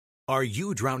Are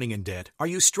you drowning in debt? Are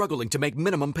you struggling to make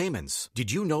minimum payments? Did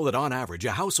you know that on average,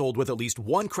 a household with at least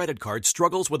one credit card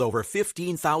struggles with over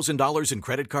 $15,000 in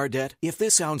credit card debt? If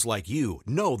this sounds like you,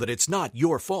 know that it's not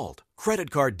your fault.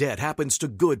 Credit card debt happens to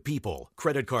good people.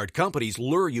 Credit card companies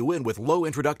lure you in with low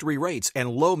introductory rates and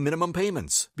low minimum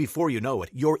payments. Before you know it,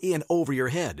 you're in over your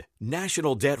head.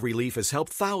 National Debt Relief has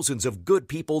helped thousands of good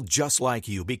people just like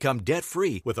you become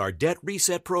debt-free with our Debt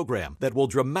Reset program that will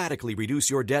dramatically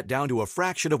reduce your debt down to a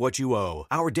fraction of what you owe.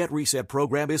 Our Debt Reset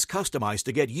program is customized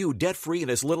to get you debt-free in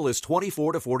as little as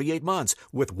 24 to 48 months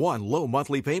with one low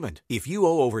monthly payment. If you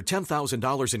owe over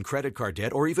 $10,000 in credit card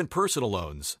debt or even personal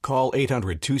loans, call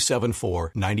 800-274-9490.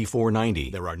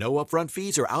 There are no upfront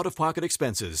fees or out-of-pocket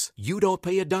expenses. You don't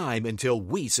pay a dime until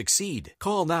we succeed.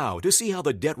 Call now to see how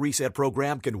the Debt Reset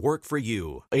program can work for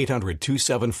you.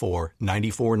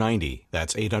 800-274-9490.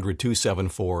 That's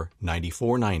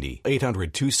 800-274-9490.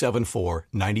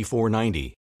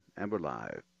 800-274-9490. And we're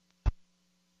live.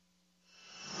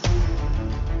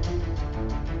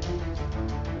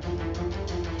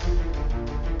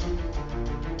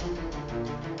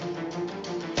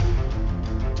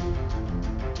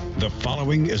 The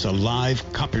following is a live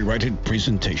copyrighted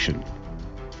presentation.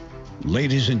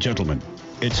 Ladies and gentlemen,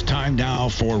 it's time now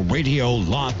for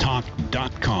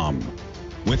RadioLawTalk.com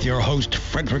with your host,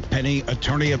 Frederick Penny,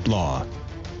 attorney at law.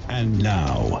 And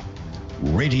now,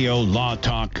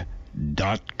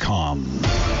 RadioLawTalk.com.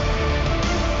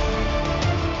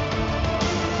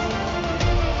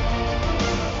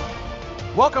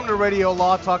 Welcome to Radio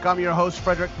Law Talk. I'm your host,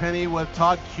 Frederick Penny, with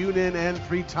Todd Cunin and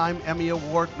three-time Emmy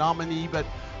Award nominee, but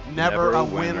never a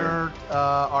winner,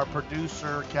 our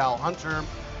producer, Cal Hunter.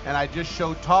 And I just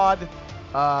showed Todd,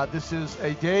 this is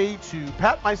a day to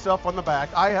pat myself on the back.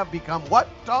 I have become what,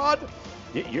 Todd?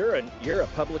 You're a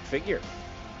public figure.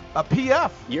 A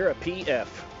PF. You're a PF.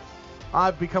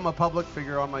 I've become a public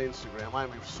figure on my Instagram. I'm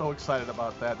so excited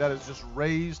about that. That has just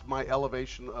raised my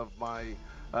elevation of my,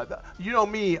 you know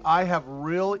me, I have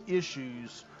real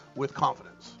issues with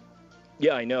confidence.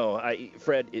 Yeah, I know.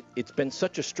 Fred, it's been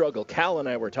such a struggle. Cal and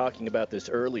I were talking about this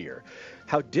earlier,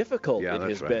 how difficult it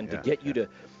has been to get you to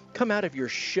come out of your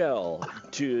shell,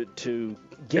 to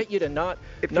get you to not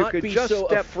be so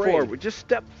afraid. Just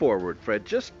step forward, Fred.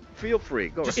 Just feel free.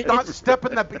 Go just ahead. not step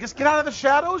in that. Just get out of the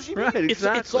shadows. You right, mean?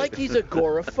 exactly. It's like he's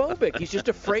agoraphobic. He's just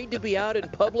afraid to be out in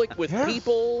public with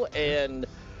people and.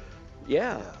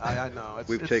 Yeah. I know.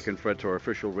 We've taken Fred to our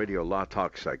official Radio Law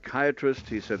Talk psychiatrist.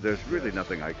 He said there's really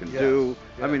nothing I can do.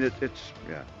 I mean,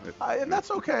 and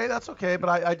that's okay. That's okay. But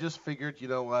I just figured, you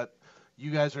know what?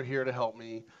 You guys are here to help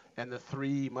me. And the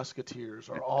three musketeers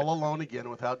are all alone again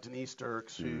without Denise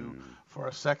Dirks, who, for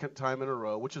a second time in a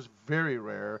row, which is very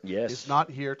rare, is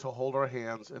not here to hold our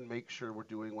hands and make sure we're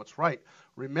doing what's right.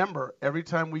 Remember, every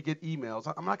time we get emails,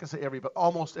 I'm not going to say every, but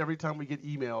almost every time we get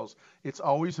emails, it's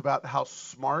always about how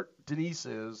smart Denise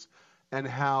is and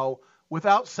how,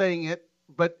 without saying it,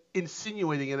 but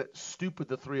insinuating it, stupid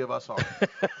the three of us are,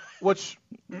 which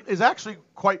is actually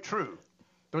quite true.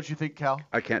 Don't you think, Cal?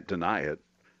 I can't deny it.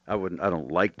 I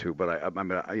don't like to, but I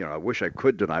mean, I wish I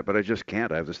could deny, but I just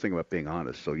can't. I have this thing about being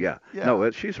honest. So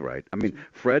no, she's right. I mean,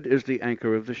 Fred is the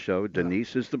anchor of the show.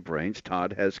 Denise is the brains.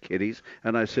 Todd has kitties,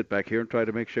 and I sit back here and try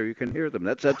to make sure you can hear them.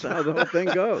 That's how the whole thing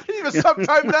goes. Even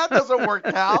sometimes that doesn't work,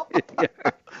 Cal.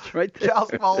 It's right there.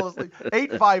 Cal's falling asleep.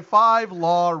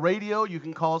 855-LAW-RADIO. You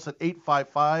can call us at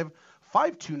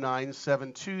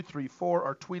 855-529-7234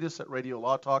 or tweet us at Radio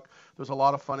Law Talk. There's a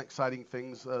lot of fun, exciting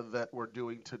things that we're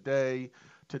doing today.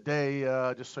 Today,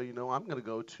 just so you know, I'm going to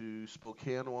go to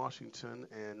Spokane, Washington,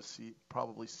 and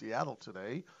probably Seattle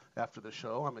today after the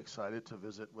show. I'm excited to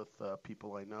visit with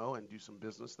people I know and do some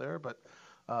business there. But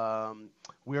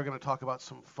we are going to talk about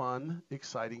some fun,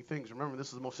 exciting things. Remember, this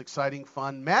is the most exciting,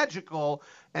 fun, magical,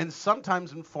 and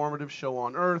sometimes informative show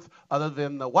on Earth, other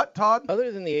than the what, Todd?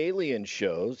 Other than the alien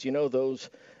shows, you know, those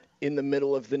in the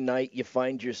middle of the night you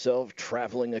find yourself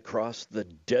traveling across the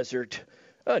desert.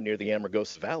 Near the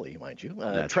Amargosa Valley, mind you.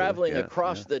 Traveling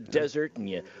across the desert, and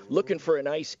you're looking for a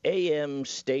nice AM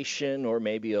station or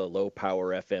maybe a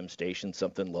low-power FM station,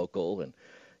 something local, and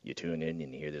you tune in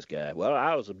and you hear this guy, well,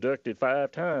 I was abducted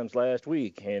 5 times last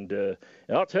week, and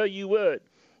I'll tell you what,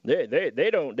 they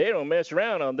don't mess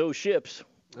around on those ships.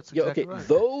 That's exactly right.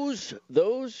 Those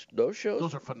shows.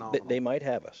 Those are phenomenal. They might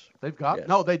have us. They've got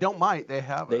no. They don't. Might they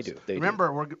have us? They do.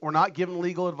 Remember, we're not giving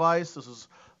legal advice. This is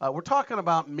we're talking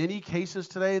about many cases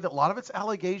today. That a lot of it's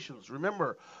allegations.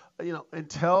 Remember,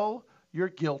 until you're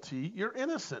guilty, you're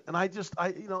innocent. And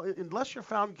unless you're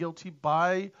found guilty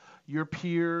by your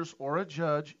peers or a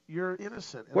judge, you're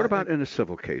innocent. And what about in a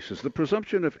civil case? Does the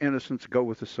presumption of innocence go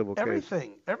with a civil case?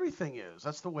 Everything is.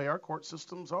 That's the way our court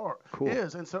systems are. Cool.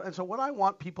 Is. And so what I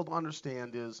want people to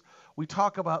understand is we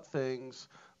talk about things,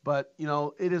 but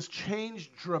it has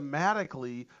changed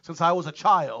dramatically since I was a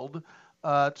child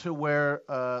to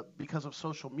where because of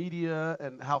social media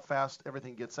and how fast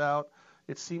everything gets out,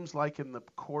 it seems like in the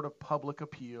court of public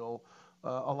appeal,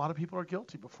 a lot of people are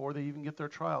guilty before they even get their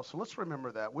trial. So let's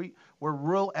remember that. We're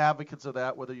real advocates of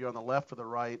that, whether you're on the left or the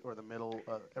right or the middle.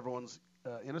 Everyone's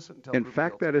innocent until in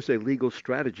fact, that is a legal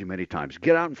strategy many times.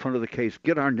 Get out in front of the case,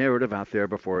 get our narrative out there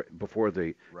before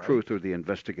the truth or the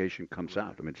investigation comes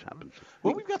out. I mean, it happens.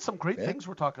 Well, we've got some great things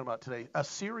we're talking about today. A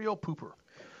serial pooper.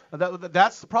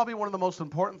 That's probably one of the most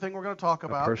important things we're going to talk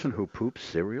about. A person who poops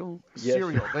cereal? Yes.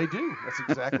 Cereal, they do. That's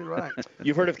exactly right.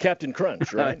 You've heard of Captain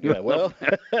Crunch, right? Yeah, well,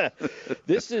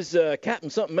 this is Captain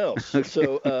something else.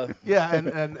 So yeah,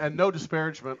 and no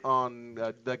disparagement on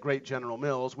the great General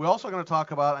Mills. We're also going to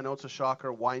talk about, I know it's a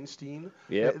shocker, Weinstein.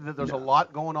 Yeah. There's a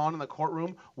lot going on in the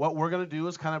courtroom. What we're going to do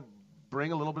is kind of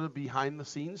bring a little bit of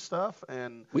behind-the-scenes stuff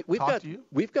and talk to you.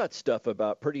 We've got stuff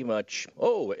about pretty much,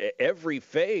 every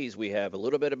phase. We have a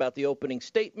little bit about the opening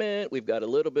statement. We've got a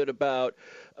little bit about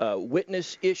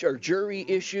witness issue or jury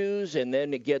issues, and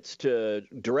then it gets to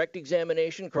direct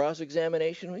examination,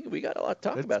 cross-examination. We got a lot to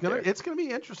talk about there. It's going to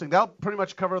be interesting. That'll pretty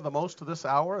much cover the most of this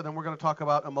hour, and then we're going to talk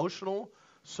about emotional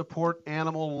support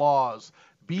animal laws.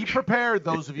 Be prepared,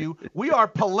 those of you. We are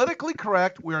politically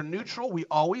correct. We are neutral. We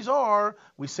always are.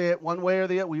 We say it one way or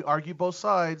the other. We argue both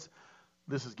sides.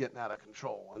 This is getting out of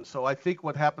control. And so I think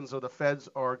what happens is the feds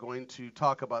are going to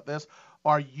talk about this.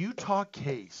 Our Utah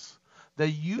case, the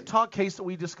Utah case that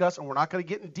we discussed, and we're not going to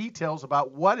get in details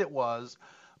about what it was,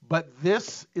 but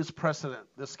this is precedent,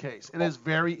 this case. It is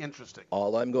very interesting.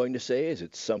 All I'm going to say is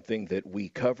it's something that we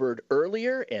covered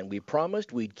earlier, and we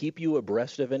promised we'd keep you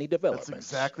abreast of any developments. That's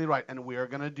exactly right, and we are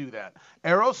going to do that.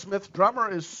 Aerosmith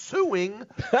drummer is suing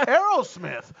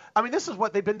Aerosmith. I mean, this is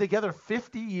what they've been together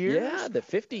 50 years. Yeah, the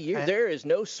 50 years. There is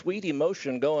no sweet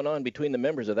emotion going on between the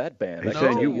members of that band. They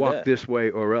said you walk this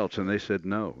way or else, and they said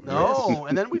no. No, yes.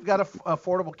 And then we've got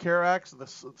Affordable Care Act, the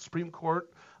Supreme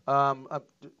Court.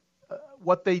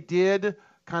 What they did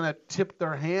kind of tipped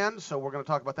their hand, so we're going to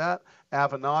talk about that.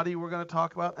 Avenatti we're going to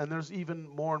talk about, and there's even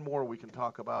more and more we can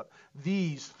talk about.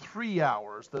 These 3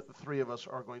 hours that the three of us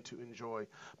are going to enjoy.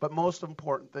 But most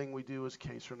important thing we do is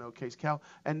case or no case. Cal,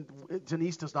 and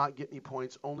Denise does not get any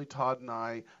points, only Todd and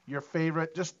I. Your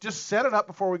favorite, just set it up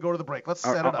before we go to the break. Let's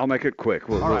set it up. I'll make it quick.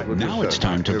 All right. Now it's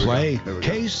time to play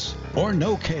Case or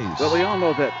No Case. Well, we all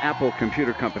know that Apple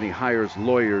Computer Company hires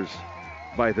lawyers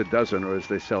by the dozen, or as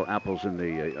they sell apples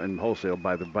in wholesale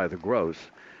by the gross,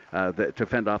 to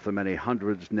fend off the many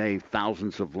hundreds, nay,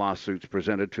 thousands of lawsuits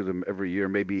presented to them every year,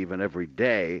 maybe even every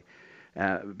day,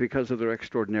 because of their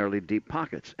extraordinarily deep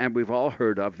pockets. And we've all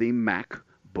heard of the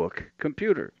MacBook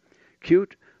computer.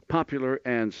 Cute, popular,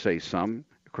 and, say some,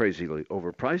 crazily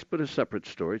overpriced, but a separate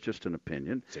story, just an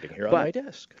opinion. Sitting here on my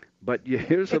desk. But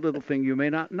here's a little thing you may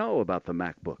not know about the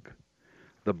MacBook.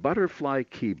 The Butterfly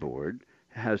keyboard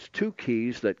has two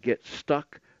keys that get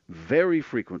stuck very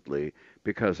frequently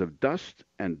because of dust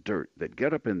and dirt that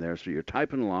get up in there. So you're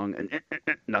typing along and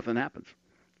nothing happens,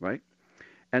 right?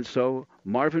 And so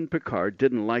Marvin Picard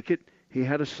didn't like it. He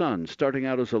had a son. Starting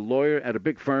out as a lawyer at a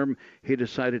big firm, he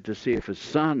decided to see if his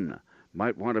son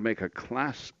might want to make a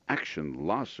class action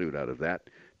lawsuit out of that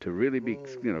to really be,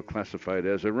 classified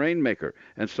as a rainmaker.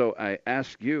 And so I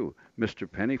ask you,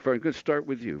 Mr. Penny, I'm going to start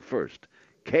with you first.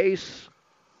 Case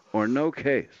or no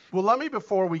case? Well, let me,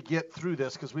 before we get through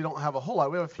this, because we don't have a whole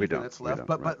lot. We have a few minutes left.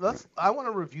 But I want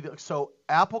to review that. So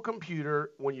Apple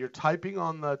Computer, when you're typing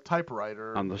on the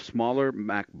typewriter. On the smaller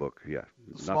MacBook, yeah.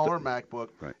 Smaller MacBook.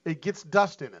 Right. It gets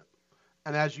dust in it.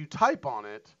 And as you type on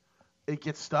it, it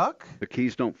gets stuck? The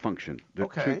keys don't function. There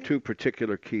are two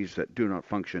particular keys that do not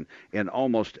function in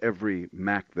almost every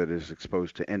Mac that is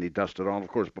exposed to any dust at all. Of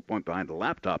course, the point behind the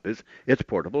laptop is it's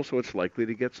portable, so it's likely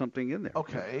to get something in there.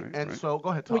 Okay, so go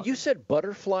ahead, Todd. Well, you said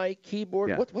Butterfly keyboard.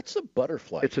 Yeah. What's a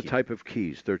Butterfly It's a type of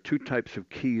keys. There are two types of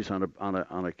keys on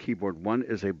a keyboard. One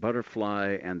is a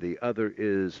Butterfly, and the other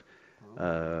is...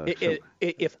 will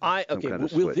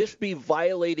this be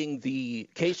violating the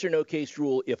case or no case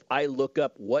rule if I look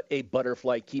up what a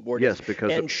Butterfly keyboard is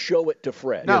and show it to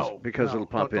Fred? No, because it'll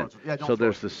pop in. So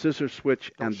there's the scissor switch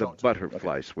and the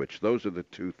butterfly switch. Those are the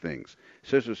two things.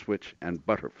 Scissor switch and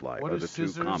butterfly are the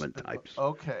two common types.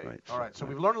 Okay. Right. All right. So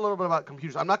we've learned a little bit about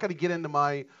computers. I'm not going to get into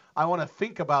I want to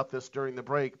think about this during the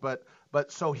break, but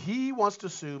But so he wants to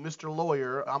sue Mr.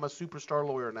 Lawyer. I'm a superstar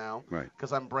lawyer now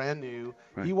because I'm brand new.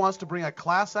 Right. He wants to bring a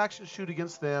class action suit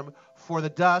against them for the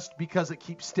dust because it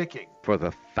keeps sticking. For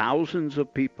the thousands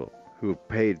of people who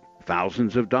paid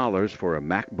thousands of dollars for a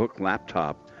MacBook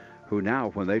laptop, who now,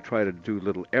 when they try to do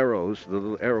little arrows, the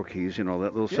little arrow keys, that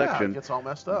little section, it gets all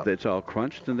messed up. It's all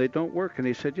crunched and they don't work. And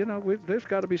he said, there's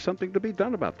got to be something to be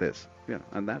done about this.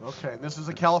 And that's okay. And this is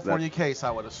a California case,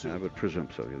 I would assume. I would presume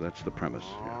so. Yeah, that's the premise.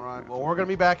 All right. Well, we're going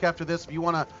to be back after this. If you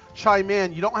want to chime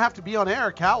in, you don't have to be on air.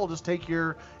 Cal will just take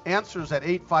your answers at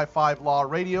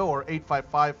 855-LAW-RADIO or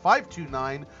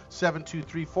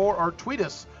 855-529-7234 or tweet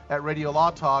us at Radio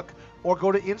Law Talk. Or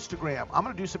go to Instagram. I'm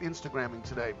going to do some Instagramming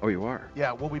today. Oh, you are?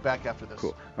 Yeah, we'll be back after this.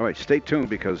 Cool. All right, stay tuned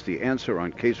because the answer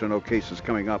on Case or No Case is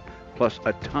coming up, plus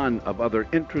a ton of other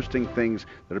interesting things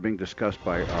that are being discussed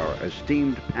by our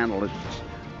esteemed panelists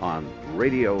on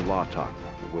Radio Law Talk.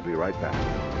 We'll be right back.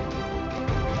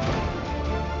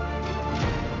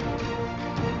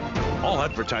 All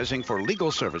advertising for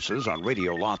legal services on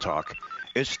Radio Law Talk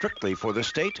is strictly for the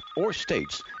state or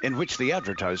states in which the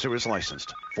advertiser is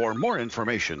licensed. For more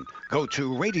information, go to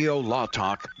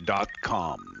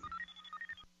radiolawtalk.com.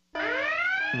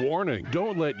 Warning,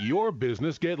 don't let your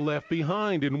business get left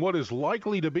behind in what is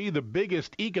likely to be the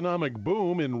biggest economic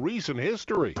boom in recent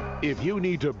history. If you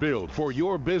need to build for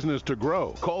your business to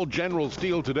grow, call General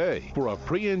Steel today for a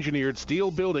pre-engineered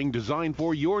steel building designed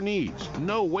for your needs.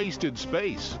 No wasted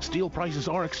space. Steel prices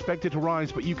are expected to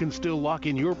rise, but you can still lock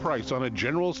in your price on a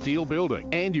General Steel building.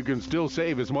 And you can still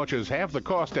save as much as half the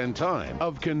cost and time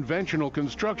of conventional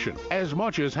construction. As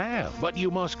much as half. But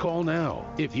you must call now.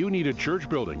 If you need a church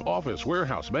building, office,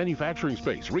 warehouse, manufacturing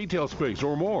space, retail space,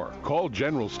 or more, call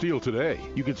General Steel today.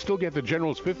 You can still get the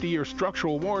General's 50-year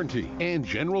structural warranty and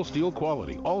General Steel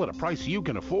quality, all at a price you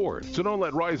can afford. So don't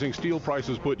let rising steel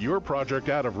prices put your project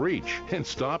out of reach and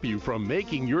stop you from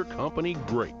making your company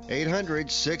great.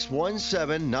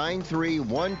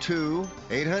 800-617-9312.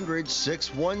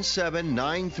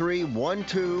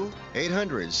 800-617-9312.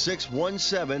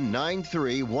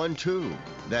 800-617-9312.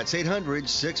 That's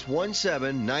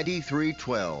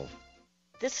 800-617-9312.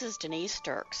 This is Denise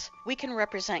Dirks. We can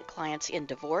represent clients in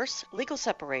divorce, legal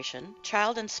separation,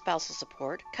 child and spousal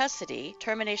support, custody,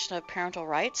 termination of parental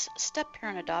rights,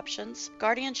 step-parent adoptions,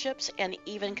 guardianships, and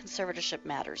even conservatorship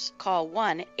matters. Call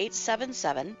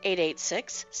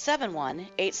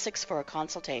 1-877-886-7186 for a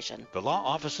consultation. The law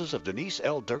offices of Denise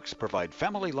L. Dirks provide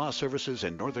family law services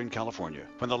in Northern California.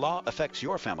 When the law affects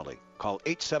your family, call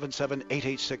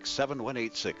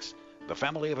 877-886-7186. The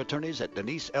family of attorneys at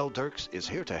Denise L. Dirks is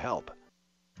here to help.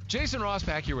 Jason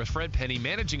Rosbach here with Fred Penny,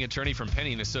 managing attorney from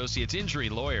Penny & Associates Injury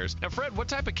Lawyers. Now, Fred, what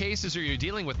type of cases are you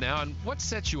dealing with now, and what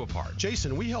sets you apart?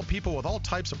 Jason, we help people with all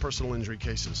types of personal injury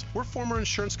cases. We're former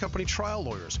insurance company trial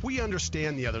lawyers. We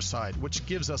understand the other side, which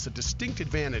gives us a distinct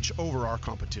advantage over our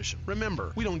competition.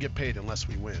 Remember, we don't get paid unless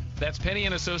we win. That's Penny &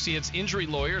 Associates Injury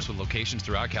Lawyers with locations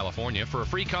throughout California. For a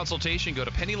free consultation, go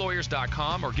to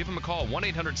pennylawyers.com or give them a call,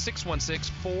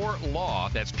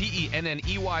 1-800-616-4LAW. That's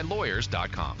PENNEY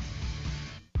lawyers.com.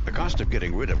 The cost of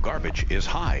getting rid of garbage is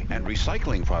high, and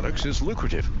recycling products is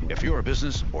lucrative. If you're a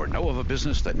business or know of a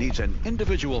business that needs an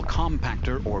individual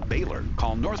compactor or baler,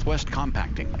 call Northwest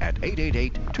Compacting at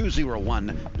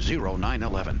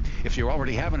 888-201-0911. If you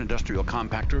already have an industrial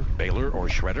compactor, baler, or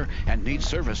shredder and need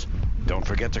service, don't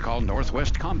forget to call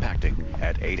Northwest Compacting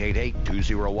at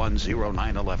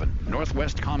 888-201-0911.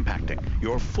 Northwest Compacting,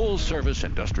 your full-service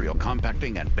industrial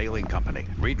compacting and baling company.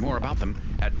 Read more about them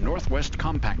at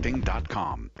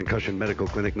northwestcompacting.com. Concussion Medical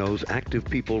Clinic knows active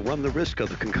people run the risk of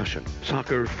the concussion.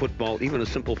 Soccer, football, even a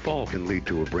simple fall can lead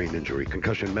to a brain injury.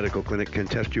 Concussion Medical Clinic can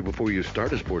test you before you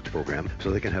start a sports program so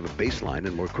they can have a baseline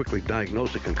and more quickly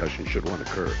diagnose a concussion should one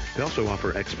occur. They also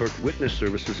offer expert witness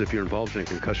services if you're involved in a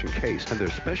concussion case, and their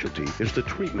specialty is the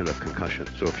treatment of concussion.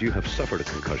 So if you have suffered a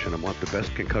concussion and want the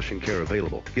best concussion care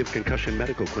available, give Concussion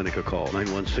Medical Clinic a call,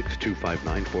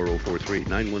 916-259-4043,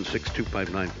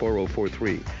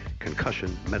 916-259-4043,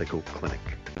 Concussion Medical Clinic.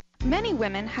 Many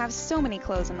women have so many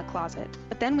clothes in the closet,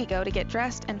 but then we go to get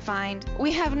dressed and find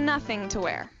we have nothing to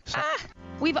wear.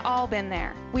 We've all been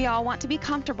there. We all want to be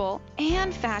comfortable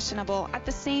and fashionable at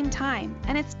the same time,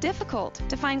 and it's difficult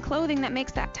to find clothing that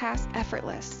makes that task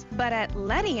effortless. But at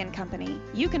Letty & Company,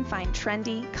 you can find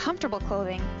trendy, comfortable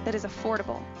clothing that is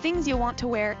affordable, things you'll want to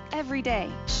wear every day.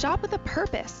 Shop with a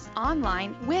purpose,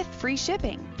 online with free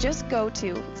shipping. Just go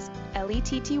to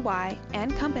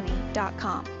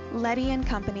LETTYandcompany.com.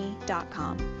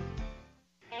 LettyandCompany.com.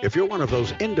 If you're one of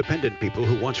those independent people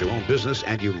who wants your own business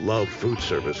and you love food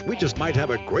service, we just might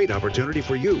have a great opportunity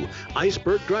for you.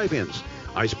 Iceberg Drive-Ins.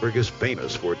 Iceberg is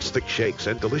famous for its thick shakes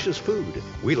and delicious food.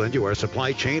 We lend you our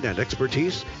supply chain and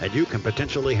expertise, and you can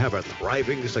potentially have a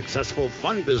thriving, successful,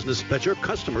 fun business that your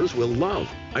customers will love.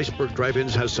 Iceberg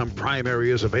Drive-Ins has some prime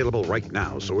areas available right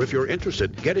now, so if you're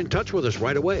interested, get in touch with us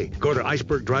right away. Go to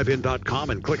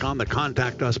icebergdrivein.com and click on the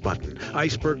Contact Us button.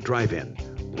 Iceberg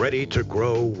Drive-In, ready to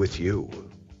grow with you.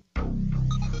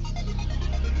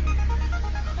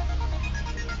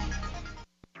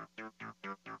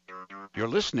 You're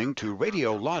listening to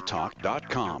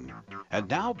RadioLawTalk.com. And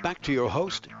now back to your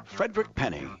host, Frederick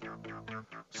Penny.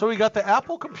 So we got the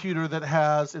Apple computer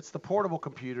it's the portable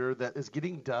computer that is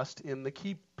getting dust in the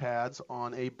keypads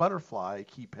on a Butterfly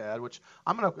keypad, which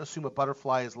I'm going to assume a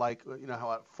Butterfly is like,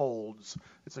 how it folds.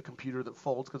 It's a computer that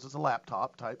folds because it's a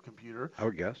laptop type computer. I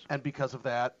would guess. And because of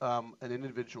that, an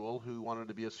individual who wanted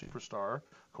to be a superstar,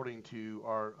 according to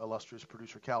our illustrious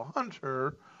producer Cal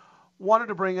Hunter, wanted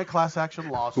to bring a class action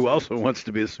lawsuit. Who also wants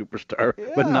to be a superstar,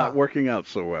 but not working out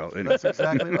so well. That's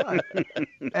exactly right.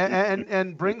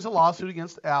 and brings a lawsuit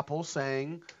against Apple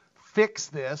saying, fix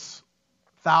this.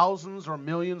 Thousands or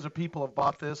millions of people have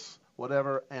bought this,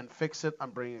 whatever, and fix it. I'm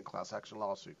bringing a class action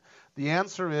lawsuit. The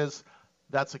answer is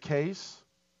that's a case,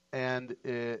 and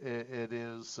it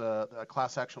is a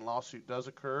class action lawsuit does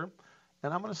occur.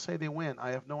 And I'm going to say they win.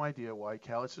 I have no idea why,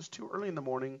 Cal. It's just too early in the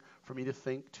morning for me to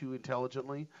think too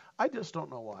intelligently. I just don't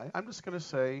know why. I'm just going to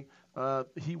say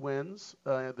he wins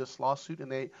this lawsuit,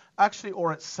 and they actually,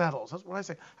 or it settles. That's what I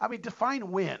say. I mean,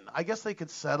 define win. I guess they could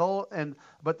settle,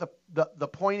 but the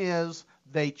point is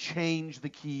they change the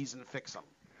keys and fix them.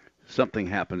 Something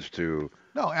happens to.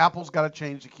 No, Apple's got to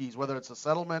change the keys, whether it's a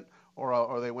settlement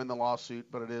or they win the lawsuit.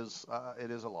 But it is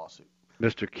a lawsuit.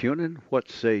 Mr. Cunin, what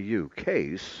say you?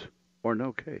 Case or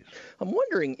no case? I'm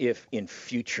wondering if in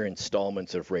future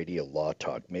installments of Radio Law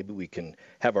Talk, maybe we can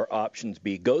have our options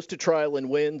be goes to trial and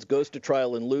wins, goes to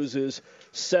trial and loses,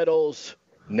 settles,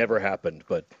 never happened.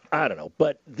 But I don't know.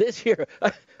 But this here...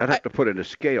 I'd have to put in a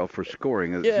scale for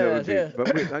scoring.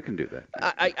 But I can do that.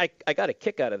 I got a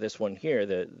kick out of this one here.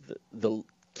 The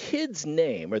kid's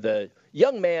name, or the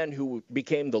young man who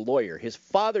became the lawyer, his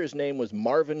father's name was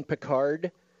Marvin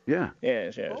Picard. Yeah.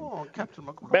 Yes. Oh, Captain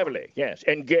McCall. Beverly, yes.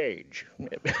 Engage.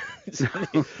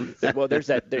 Well, there's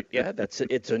that.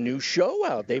 It's a new show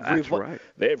out. That's right.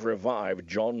 They've revived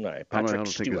John Patrick Stewart. I don't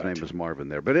think his name is Marvin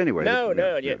there, but anyway. No.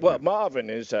 Well, Marvin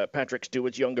is Patrick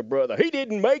Stewart's younger brother. He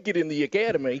didn't make it in the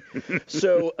academy.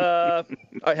 So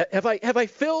have I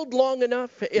filled long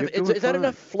enough? Is that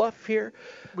enough fluff here?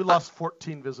 We lost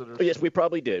 14 visitors. Yes, we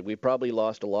probably did. We probably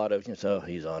lost a lot of. So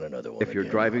he's on another one. If you're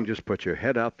driving, just put your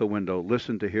head out the window.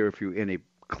 Listen to hear if you any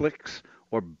clicks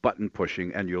or button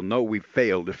pushing, and you'll know we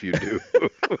failed if you do.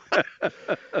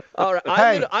 All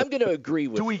right, I'm going to agree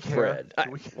with Fred.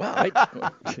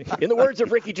 In the words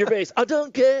of Ricky Gervais, I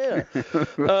don't care.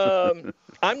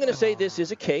 I'm going to say this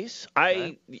is a case.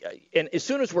 And as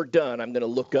soon as we're done, I'm going to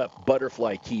look up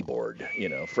Butterfly keyboard.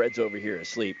 Fred's over here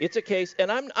asleep. It's a case,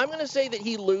 and I'm going to say that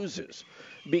he loses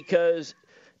because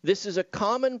this is a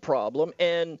common problem,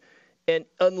 and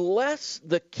unless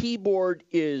the keyboard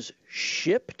is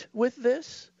shipped with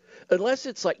this, unless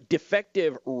it's like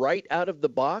defective right out of the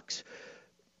box,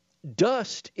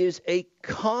 dust is a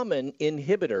common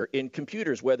inhibitor in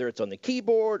computers, whether it's on the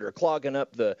keyboard or clogging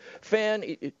up the fan.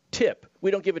 Tip. We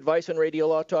don't give advice on Radio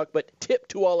Law Talk, but tip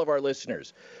to all of our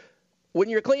listeners. When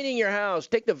you're cleaning your house,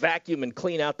 take the vacuum and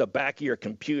clean out the back of your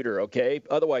computer, okay?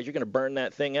 Otherwise, you're going to burn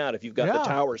that thing out if you've got the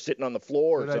tower sitting on the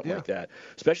floor or something like that,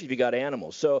 especially if you got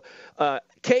animals. So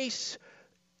case,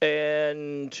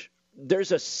 and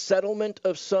there's a settlement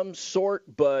of some sort,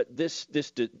 but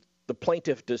the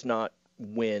plaintiff does not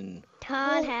win.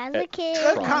 Todd has a kid.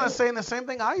 They're kind of saying the same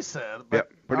thing I said. But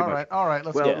pretty much. All right.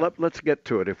 Let's get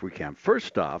to it if we can.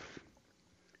 First off,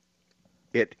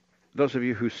 those of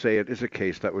you who say it is a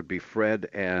case, that would be Fred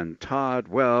and Todd.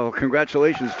 Well,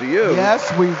 congratulations to you.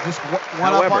 Yes, we just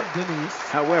went up on Denise.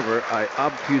 However, I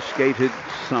obfuscated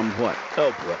somewhat.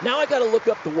 Oh, boy. Now I got to look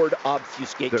up the word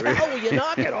obfuscate. How will you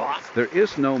knock it off? There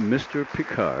is no Mr.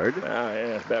 Picard.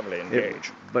 Yes, Beverly,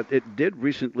 engage. But it did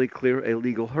recently clear a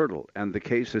legal hurdle, and the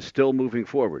case is still moving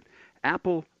forward.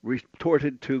 Apple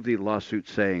retorted to the lawsuit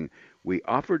saying, we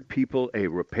offered people a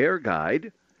repair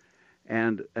guide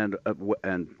and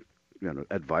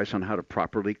advice on how to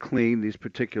properly clean these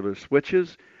particular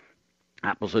switches.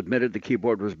 Apple's admitted the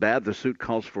keyboard was bad. The suit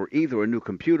calls for either a new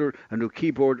computer, a new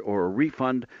keyboard, or a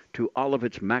refund to all of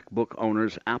its MacBook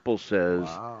owners. Apple says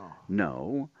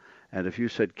no. And if you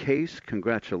said case,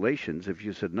 congratulations. If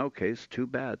you said no case, too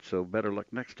bad. So better luck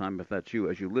next time if that's you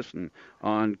as you listen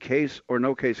on case or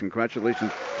no case.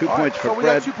 Congratulations. 2 points for Fred. We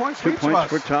got 2 points for 2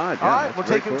 points for Todd. All right, we're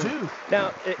taking 2.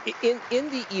 Now, in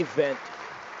the event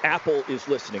Apple is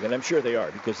listening, and I'm sure they are,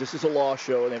 because this is a law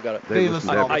show and they've got They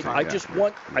listen all the time. I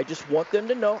just want them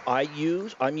to know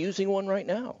I'm using one right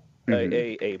now,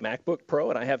 a MacBook Pro,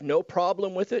 and I have no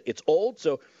problem with it. It's old,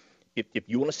 so if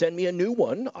you want to send me a new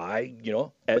one,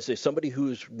 as somebody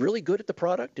who's really good at the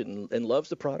product and loves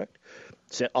the product,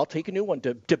 I'll take a new one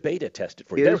to beta test it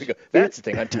for you. There we go. That's the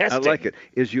thing. I'm testing. I like it.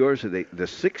 Is yours the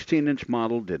 16-inch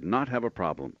model did not have a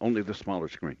problem, only the smaller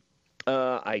screen?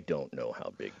 I don't know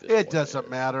how big this It doesn't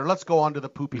matter. Let's go on to the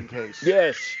pooping case.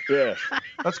 Yes.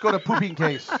 Let's go to pooping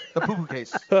case. The poo-poo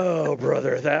case. Oh,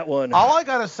 brother, that one. All I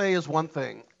got to say is one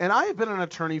thing, and I have been an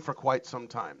attorney for quite some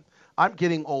time. I'm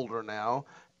getting older now,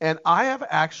 and I have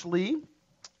actually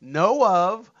know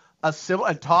of a civil,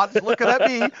 and Todd's looking at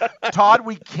me. Todd,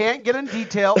 we can't get in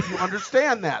detail. You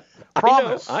understand that.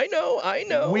 Promise. I know.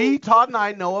 Todd and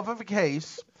I know of a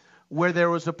case where there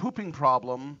was a pooping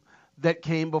problem that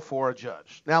came before a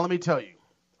judge. Now, let me tell you.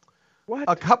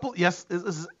 What? Yes, this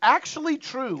is actually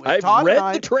true. I've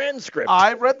read the transcript.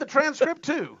 I've read the transcript,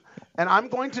 too. And I'm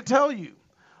going to tell you,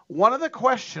 one of the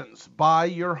questions by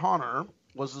Your Honor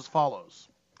was as follows.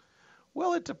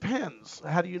 Well, it depends.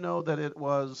 How do you know that it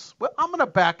was? Well, I'm going to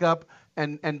back up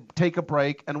and take a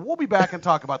break, and we'll be back and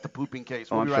talk about the pooping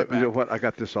case. We'll be right back. You know what? I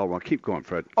got this all wrong. Keep going,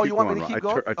 Fred. Oh, you want me to keep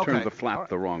going? I turned the flap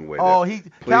the wrong way. Oh,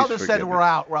 Cal just said we're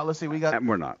out. Well, let's see. And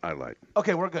we're not. I lied.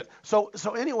 Okay, we're good. So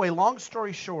anyway, long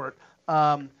story short,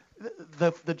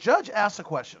 the judge asked a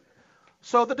question.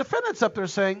 So the defendant's up there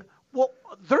saying, well,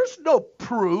 there's no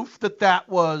proof that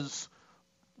was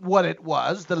what it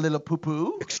was, the little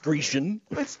poo-poo. Excretion.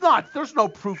 It's not. There's no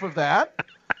proof of that.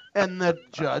 And the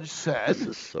judge said, this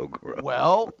is so gross.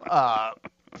 Well,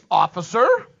 officer,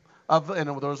 and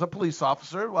there was a police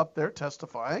officer up there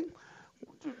testifying,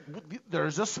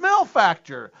 there's a smell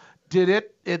factor. Did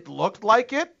it looked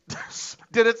like it?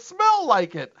 Did it smell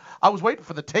like it? I was waiting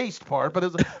for the taste part,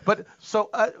 there's an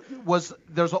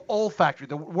olfactory.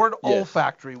 The word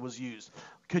olfactory was used.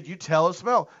 Could you tell a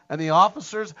smell? And the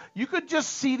officers, you could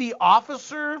just see the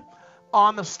officer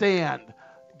on the stand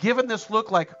giving this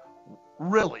look like,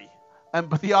 really?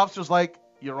 But the officer's like,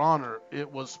 Your Honor,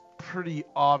 it was pretty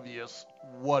obvious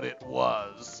what it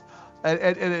was. And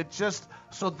it just,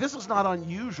 so this is not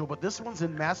unusual, but this one's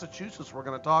in Massachusetts we're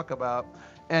going to talk about.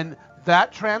 And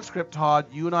that transcript, Todd,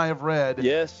 you and I have read,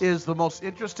 is the most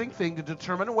interesting thing to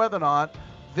determine whether or not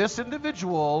this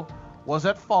individual was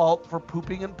at fault for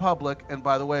pooping in public. And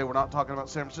by the way, we're not talking about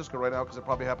San Francisco right now because it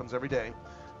probably happens every day.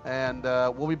 And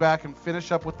we'll be back and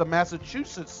finish up with the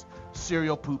Massachusetts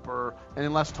serial pooper. And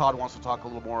unless Todd wants to talk a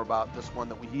little more about this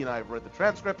one he and I have read the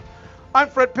transcript. I'm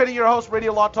Fred Penny, your host,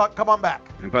 Radio Law Talk. Come on back.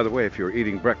 And by the way, if you're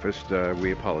eating breakfast,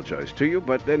 we apologize to you.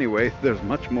 But anyway, there's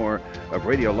much more of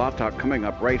Radio Law Talk coming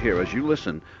up right here as you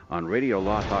listen on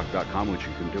RadioLawTalk.com, which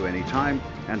you can do anytime,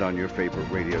 and on your favorite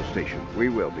radio station. We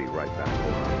will be right back.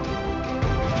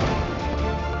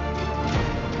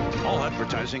 All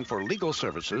advertising for legal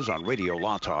services on Radio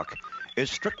Law Talk is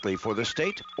strictly for the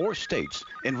state or states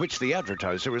in which the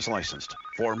advertiser is licensed.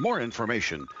 For more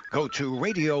information, go to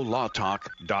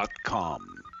RadioLawTalk.com.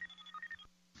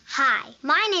 Hi,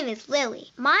 my name is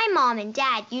Lily. My mom and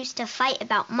dad used to fight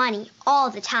about money all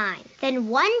the time. Then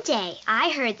one day,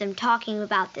 I heard them talking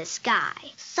about this guy,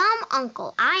 some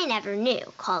uncle I never knew,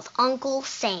 called Uncle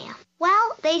Sam.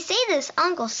 Well, they say this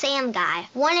Uncle Sam guy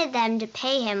wanted them to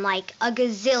pay him like $1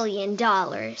 gazillion,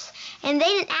 and they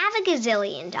didn't have $1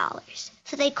 gazillion.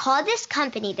 So they called this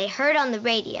company they heard on the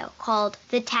radio called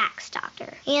the Tax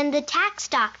Doctor. And the Tax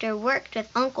Doctor worked with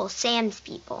Uncle Sam's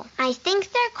people. I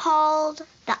think they're called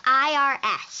the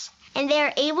IRS. And they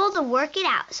were able to work it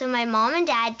out so my mom and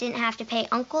dad didn't have to pay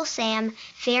Uncle Sam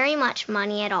very much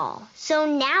money at all. So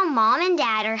now mom and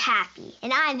dad are happy,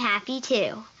 and I'm happy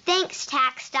too. Thanks,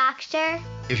 Tax Doctor.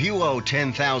 If you owe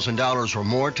 $10,000 or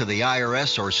more to the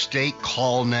IRS or state,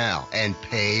 call now and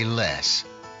pay less.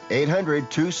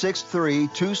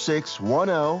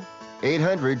 800-263-2610.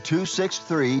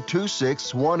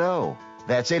 800-263-2610.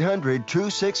 That's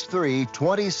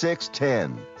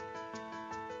 800-263-2610.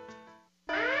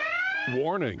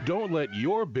 Warning, don't let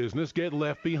your business get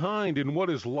left behind in what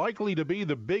is likely to be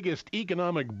the biggest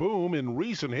economic boom in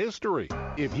recent history.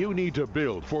 If you need to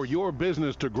build for your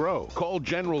business to grow, call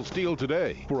General Steel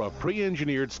today for a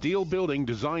pre-engineered steel building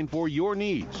designed for your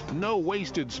needs. No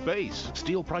wasted space.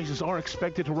 Steel prices are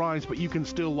expected to rise, but you can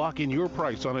still lock in your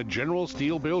price on a General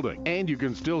Steel building. And you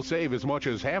can still save as much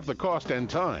as half the cost and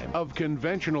time of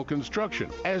conventional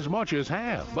construction. As much as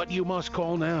half. But you must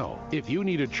call now. If you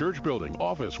need a church building,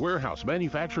 office, warehouse,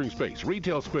 manufacturing space,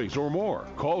 retail space, or more,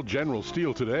 call General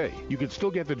Steel today. You can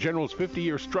still get the General's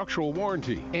 50-year structural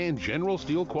warranty and General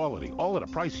Steel quality, all at a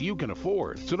price you can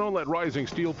afford. So don't let rising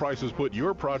steel prices put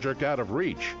your project out of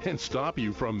reach and stop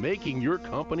you from making your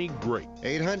company great.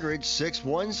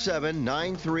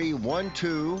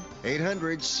 800-617-9312.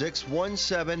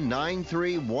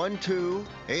 800-617-9312.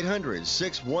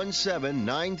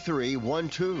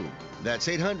 800-617-9312. That's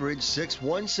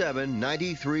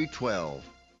 800-617-9312.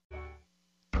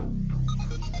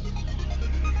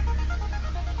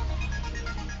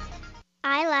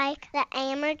 I like the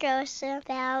Amargosa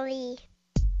Valley.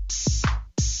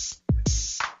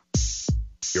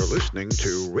 You're listening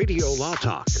to Radio Law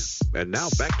Talk. And now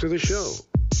back to the show.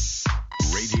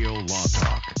 Radio Law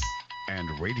Talk and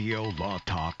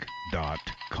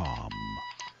RadioLawTalk.com.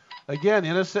 Again,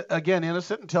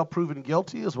 innocent until proven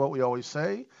guilty is what we always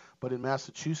say. But in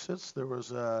Massachusetts, there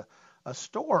was a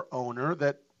store owner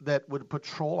that would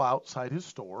patrol outside his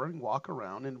store and walk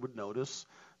around and would notice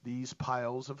these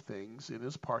piles of things in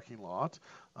his parking lot.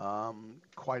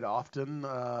 Quite often,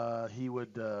 he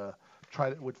would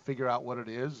would figure out what it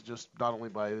is, just not only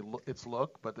by its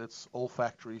look, but its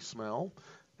olfactory smell,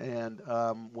 and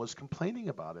was complaining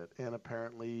about it. And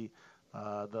apparently,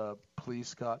 the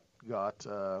police got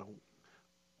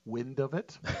wind of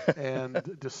it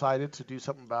and decided to do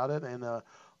something about it. And an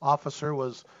officer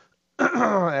was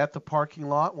at the parking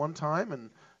lot one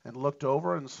time and looked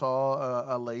over and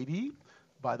saw a lady.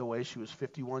 By the way, she was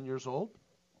 51 years old.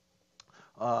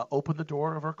 Opened the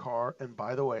door of her car, and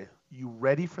by the way, you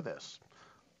ready for this?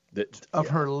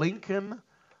 Her Lincoln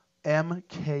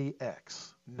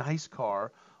MKX, nice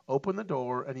car. Opened the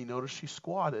door, and he noticed she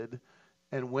squatted,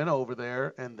 and went over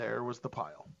there, and there was the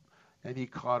pile, and he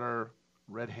caught her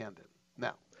red-handed.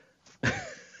 Now,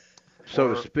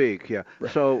 so to speak, yeah.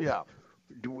 So yeah.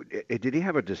 Did he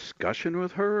have a discussion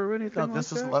with her or anything? No,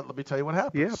 let me tell you what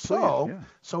happened. Yeah, please,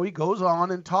 So he goes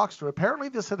on and talks to her. Apparently,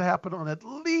 this had happened on at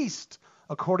least,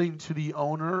 according to the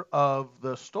owner of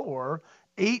the store,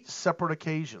 8 separate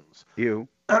occasions.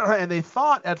 And they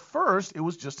thought at first it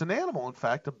was just an animal, in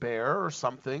fact, a bear or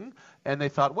something. And they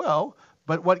thought, well,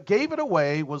 but what gave it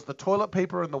away was the toilet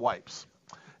paper and the wipes.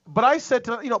 But I said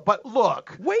to but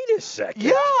look. Wait a second.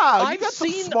 Yeah, I've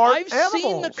seen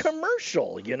the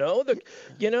commercial.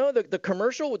 The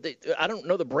commercial. With I don't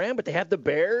know the brand, but they have the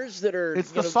bears that are.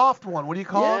 It's the soft one. What do you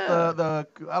call it? I don't know.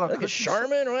 Like a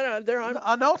Charmin or whatever.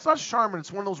 No, it's not Charmin.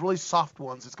 It's one of those really soft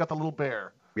ones. It's got the little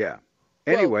bear. Yeah.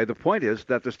 Anyway, the point is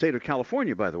that the state of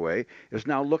California, by the way, is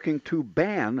now looking to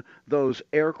ban those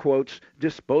air quotes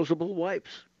disposable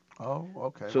wipes. Oh,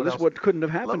 okay. So what couldn't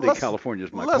have happened in California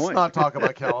is my point. Let's not talk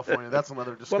about California. That's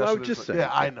another discussion. Well, I was just saying.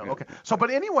 Yeah, I know. Okay. So, but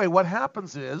anyway, what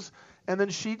happens is, and then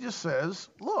she just says,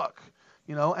 look,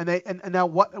 and now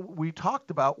what we talked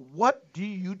about, what do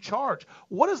you charge?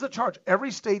 What is the charge?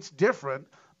 Every state's different,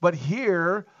 but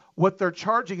here, what they're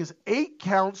charging is 8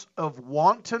 counts of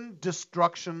wanton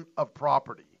destruction of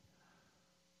property.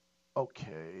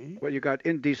 Okay. Well, you got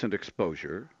indecent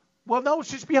exposure. Well, no,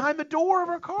 she's behind the door of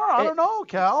her car. I don't know,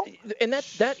 Cal. And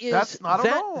that's not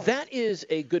that is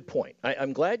a good point.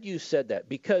 I'm glad you said that,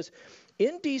 because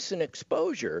indecent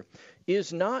exposure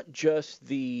is not just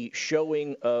the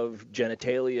showing of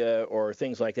genitalia or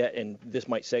things like that, and this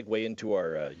might segue into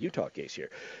our Utah case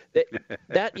here.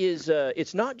 That is,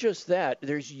 it's not just that.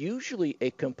 There's usually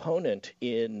a component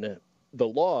in the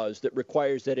laws that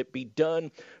requires that it be done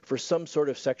for some sort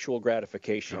of sexual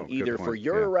gratification, either for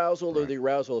your arousal or the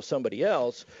arousal of somebody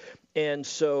else. And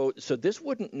so this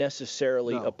wouldn't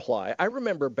necessarily apply. I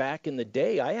remember back in the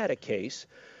day, I had a case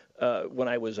when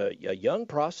I was a young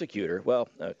prosecutor. Well,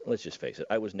 let's just face it,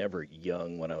 I was never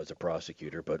young when I was a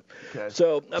prosecutor. But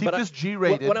keep this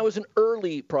G-rated. When I was an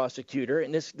early prosecutor,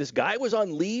 and this guy was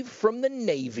on leave from the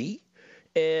Navy.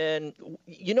 And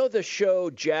you know the show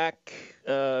Jack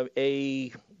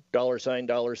 $,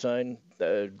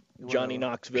 Johnny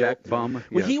Knoxville? Jack Bum.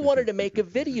 Well, he wanted to make a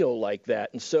video like that.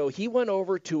 And so he went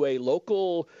over to a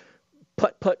local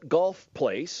putt-putt golf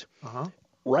place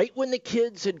right when the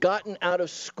kids had gotten out of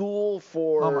school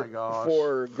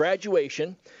for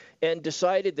graduation. and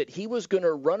decided that he was going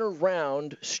to run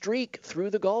around, streak through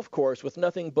the golf course with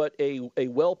nothing but a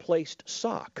well-placed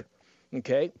sock.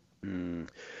 Okay?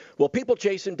 Well, people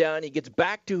chase him down. He gets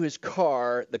back to his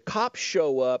car. The cops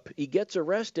show up. He gets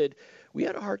arrested. We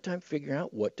had a hard time figuring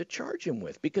out what to charge him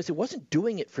with because he wasn't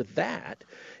doing it for that.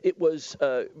 It was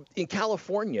in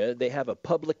California, they have a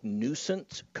public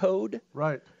nuisance code.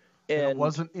 Right. And it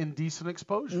wasn't indecent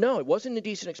exposure. No, it wasn't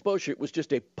indecent exposure. It was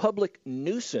just a public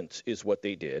nuisance is what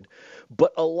they did.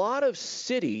 But a lot of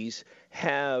cities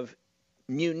have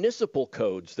municipal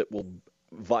codes that will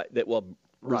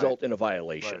result in a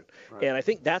violation. Right. And I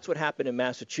think that's what happened in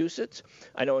Massachusetts.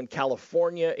 I know in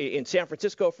California, in San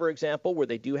Francisco, for example, where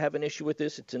they do have an issue with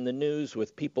this, it's in the news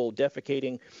with people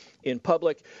defecating in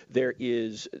public.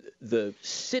 The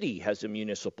city has a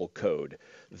municipal code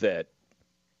that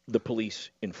the police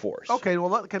enforce. Okay,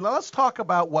 well, let's talk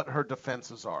about what her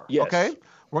defenses are. Yes. Okay?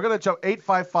 We're going to jump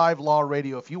 855 Law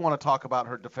Radio if you want to talk about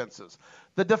her defenses.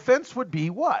 The defense would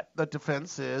be what? The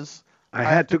defense is I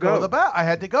had to go. I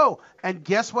had to go. And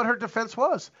guess what her defense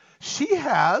was? She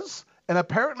has, and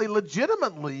apparently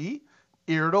legitimately,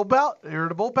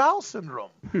 irritable bowel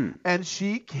syndrome. And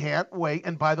she can't wait.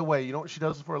 And by the way, you know what she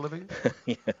does for a living?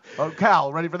 Yeah. Oh,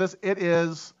 Cal, ready for this?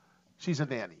 She's a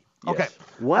nanny. Yes. Okay.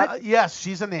 What? Yes,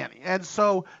 she's a nanny. And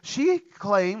so she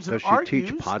claims and Does she argues.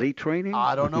 teach potty training?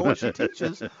 I don't know what she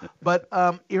teaches. But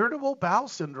irritable bowel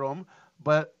syndrome.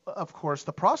 But, of course,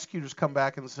 the prosecutors come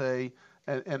back and say,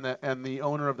 and the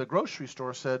owner of the grocery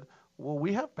store said, well,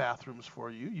 we have bathrooms for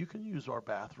you. You can use our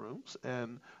bathrooms,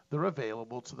 and they're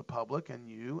available to the public and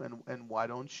why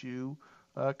don't you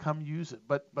come use it?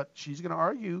 But she's going to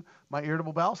argue my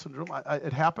irritable bowel syndrome.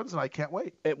 It happens, and I can't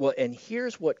wait. And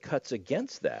here's what cuts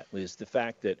against that is the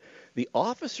fact that the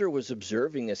officer was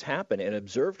observing this happen and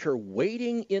observed her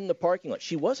waiting in the parking lot.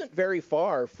 She wasn't very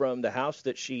far from the house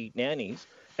that she nannies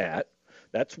at.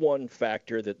 That's one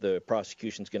factor that the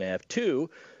prosecution's going to have. Two,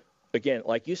 again,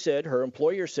 like you said, her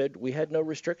employer said we had no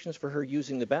restrictions for her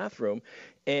using the bathroom.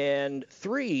 And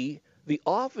three, the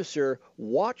officer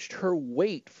watched her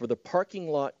wait for the parking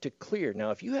lot to clear.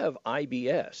 Now, if you have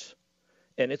IBS,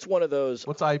 and it's one of those.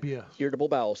 What's IBS? Irritable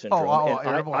bowel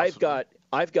syndrome.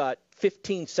 I've got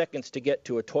 15 seconds to get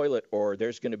to a toilet or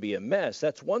there's going to be a mess.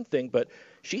 That's one thing, but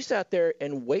she sat there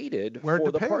and waited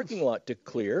for the parking lot to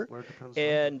clear,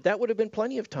 and that would have been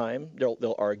plenty of time,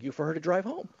 they'll argue, for her to drive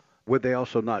home. Would they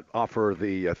also not offer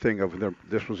the thing of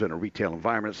this was in a retail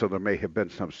environment, so there may have been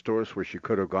some stores where she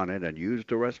could have gone in and used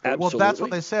the restroom? Absolutely. Well, that's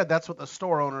what they said. That's what the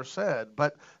store owner said.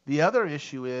 But the other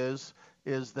issue is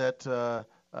that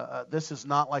this is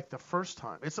not like the first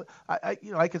time.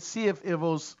 I could see if it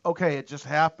was okay, it just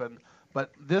happened. But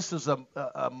this is a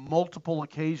multiple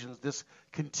occasions. This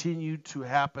continued to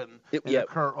happen and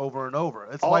occur over and over.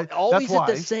 Always at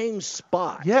the same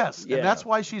spot. Yes, and that's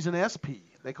why she's an SP.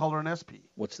 They call her an SP.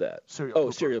 What's that? Serial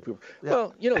pooper. Serial pooper. Yeah.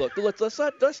 Well, look,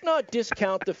 let's not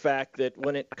discount the fact that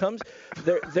when it comes,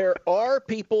 there are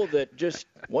people that just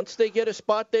once they get a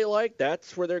spot they like,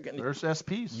 that's where they're going. There's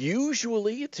SPs.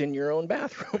 Usually, it's in your own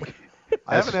bathroom.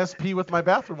 I have an SP with my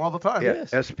bathroom all the time. Yeah,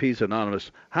 yes. SP's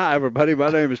Anonymous. Hi, everybody. My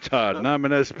name is Todd, and I'm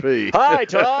an SP. Hi,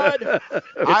 Todd.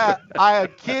 I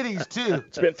have kitties, too.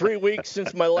 It's been 3 weeks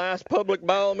since my last public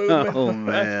bowel movement. Oh,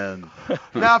 man.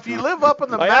 Now, if you live up in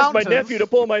the mountains... I asked my nephew to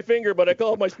pull my finger, but I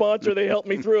called my sponsor. They helped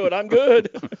me through it. I'm good.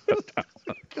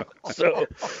 So...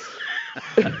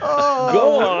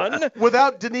 go on.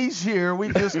 Without Denise here,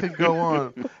 we just could go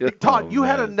on. Todd, you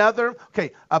had another.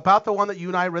 Okay, about the one that you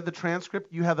and I read the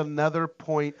transcript. You had another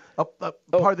point. Part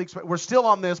of the. We're still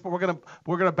on this, but we're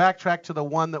gonna backtrack to the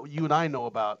one that you and I know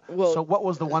about. Well, so what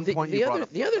was the one point you brought up?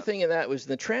 The other thing in that was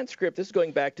the transcript. This is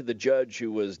going back to the judge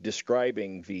who was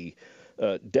describing the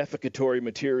defecatory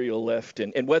material left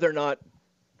and whether or not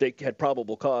they had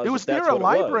probable cause. It was near a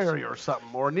library or something,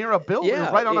 or near a building. Yeah, it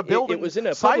was right on a building. It was in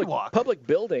a sidewalk. public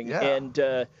building, yeah. And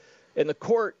the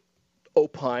court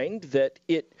opined that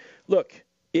it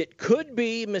could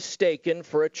be mistaken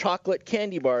for a chocolate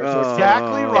candy bar.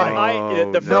 Exactly right.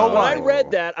 And when I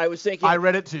read that, I was thinking, I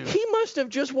read it too. He must have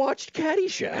just watched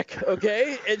Caddyshack,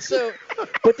 okay? And so,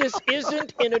 but this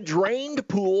isn't in a drained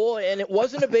pool, and it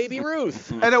wasn't a Baby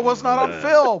Ruth. And it was not on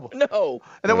film. No.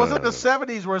 And it wasn't the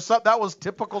 70s where that was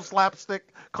typical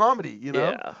slapstick comedy,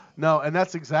 Yeah. No, and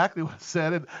that's exactly what it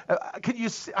said. And can you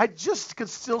see, I just could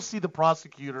still see the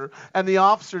prosecutor and the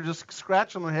officer just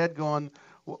scratching their head going,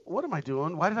 what am I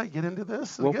doing? Why did I get into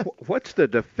this? Well, what's the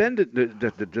defendant?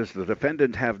 Does the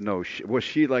defendant have no? Was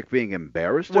she like being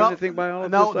embarrassed or anything by all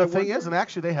of this? No, the thing is, and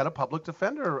actually they had a public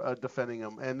defender defending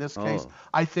him. In this case,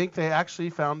 I think they actually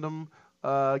found him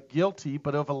guilty,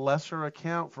 but of a lesser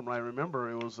account. From what I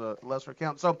remember, it was a lesser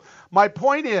account. So my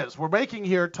point is, we're making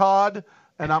here, Todd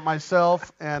and not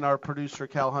myself and our producer,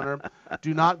 Cal Hunter,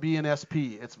 do not be an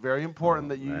SP. It's very important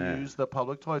that you use the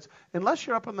public toilets, unless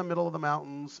you're up in the middle of the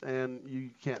mountains and you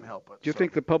can't help it. Do you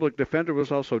think the public defender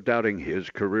was also doubting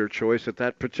his career choice at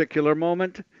that particular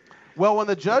moment? Well, when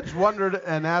the judge wondered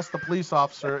and asked the police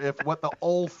officer if what the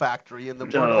olfactory and the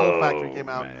word olfactory came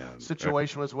out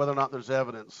situation was whether or not there's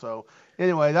evidence. So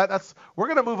anyway, that's we're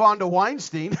going to move on to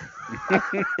Weinstein.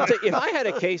 If I had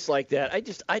a case like that,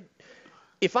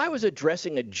 if I was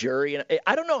addressing a jury, and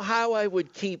I don't know how I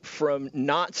would keep from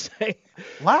not saying,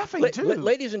 laughing too.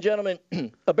 Ladies and gentlemen,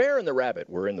 a bear and the rabbit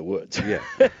were in the woods. Yeah.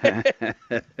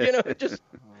 Just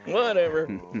whatever.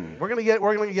 We're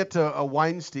gonna get to a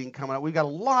Weinstein coming up. We've got a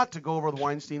lot to go over with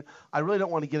Weinstein. I really don't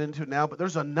want to get into it now, but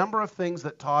there's a number of things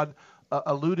that Todd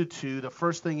alluded to. The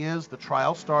first thing is the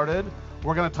trial started.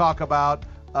 We're going to talk about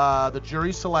the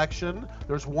jury selection.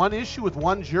 There's one issue with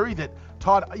one jury that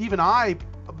Todd,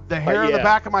 the hair on the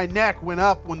back of my neck went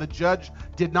up when the judge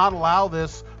did not allow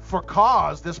this for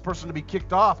cause this person to be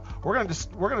kicked off. We're going to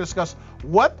discuss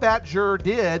what that juror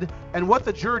did and what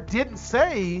the juror didn't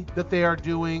say that they are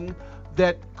doing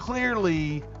that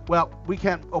clearly, well, we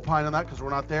can't opine on that because we're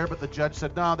not there, but the judge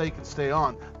said, no, they can stay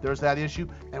on. There's that issue.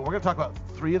 And we're going to talk about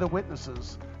 3 of the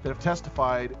witnesses that have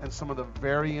testified and some of the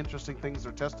very interesting things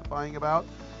they're testifying about.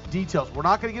 Details. We're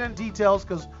not going to get into details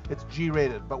because it's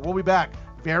G-rated, but we'll be back.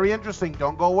 Very interesting.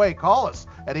 Don't go away. Call us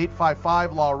at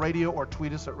 855-LAW-RADIO or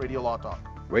tweet us at Radio Law Talk.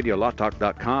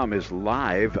 RadioLawTalk.com is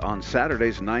live on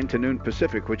Saturdays 9 to noon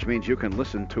Pacific, which means you can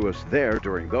listen to us there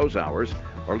during those hours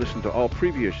or listen to all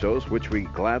previous shows, which we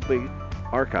gladly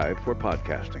archive for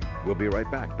podcasting. We'll be right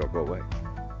back. Don't go away.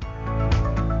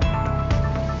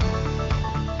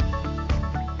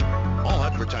 All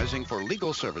advertising for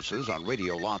legal services on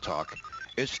Radio Law Talk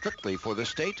is strictly for the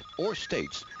state or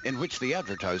states in which the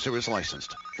advertiser is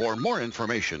licensed. For more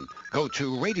information, go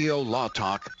to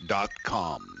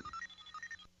RadioLawTalk.com.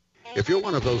 If you're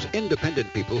one of those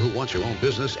independent people who wants your own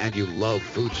business and you love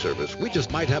food service, we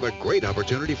just might have a great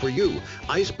opportunity for you.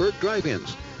 Iceberg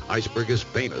Drive-Ins. Iceberg is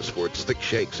famous for its thick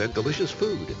shakes and delicious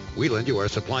food. We lend you our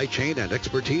supply chain and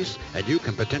expertise, and you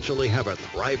can potentially have a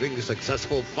thriving,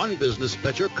 successful, fun business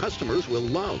that your customers will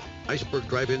love. Iceberg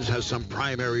Drive-Ins has some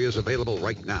prime areas available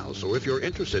right now, so if you're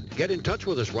interested, get in touch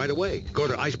with us right away. Go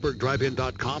to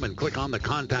icebergdrivein.com and click on the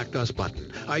Contact Us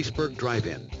button. Iceberg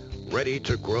Drive-In, ready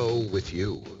to grow with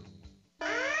you.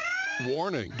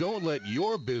 Warning, don't let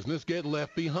your business get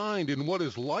left behind in what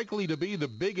is likely to be the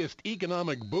biggest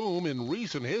economic boom in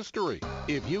recent history.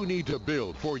 If you need to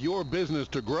build for your business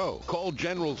to grow, call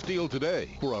General Steel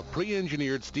today for a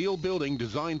pre-engineered steel building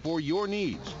designed for your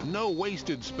needs. No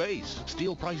wasted space.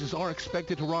 Steel prices are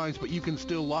expected to rise, but you can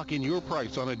still lock in your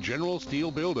price on a General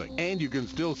Steel building. And you can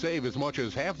still save as much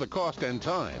as half the cost and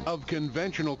time of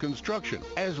conventional construction.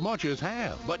 As much as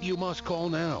half. But you must call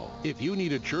now. If you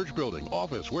need a church building,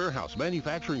 office, warehouse,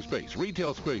 manufacturing space,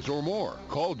 retail space, or more,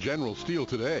 call General Steel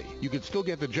today. You can still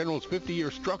get the General's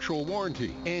 50-year structural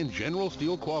warranty and General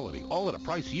Steel quality, all at a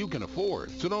price you can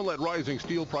afford. So don't let rising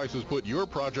steel prices put your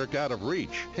project out of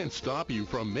reach and stop you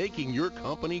from making your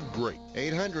company great.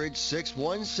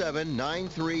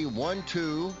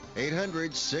 800-617-9312.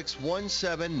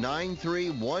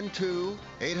 800-617-9312.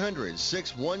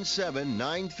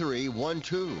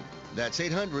 800-617-9312. That's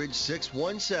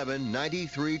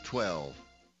 800-617-9312.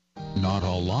 Not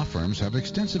all law firms have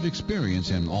extensive experience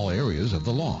in all areas of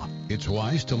the law. It's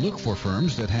wise to look for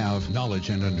firms that have knowledge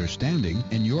and understanding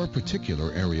in your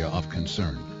particular area of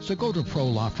concern. So go to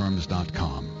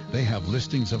prolawfirms.com. They have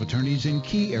listings of attorneys in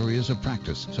key areas of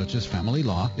practice, such as family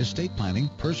law, estate planning,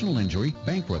 personal injury,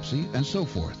 bankruptcy, and so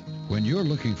forth. When you're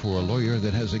looking for a lawyer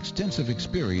that has extensive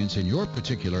experience in your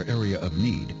particular area of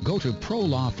need, go to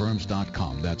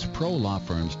prolawfirms.com. That's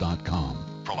prolawfirms.com.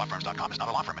 ProLawFirms.com is not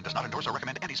a law firm and does not endorse or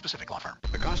recommend any specific law firm.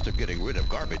 The cost of getting rid of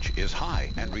garbage is high,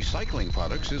 and recycling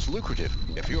products is lucrative.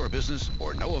 If you're a business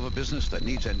or know of a business that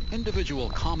needs an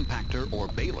individual compactor or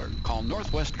baler, call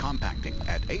Northwest Compacting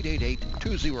at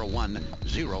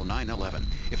 888-201-0911.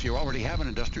 If you already have an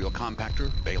industrial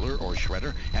compactor, baler, or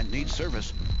shredder and need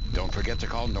service, don't forget to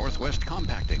call Northwest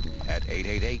Compacting at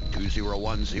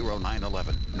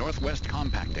 888-201-0911. Northwest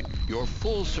Compacting, your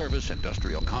full-service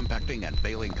industrial compacting and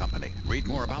baling company. Read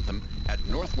more about them at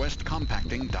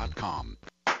northwestcompacting.com.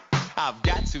 I've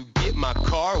got to get my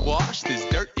car washed. This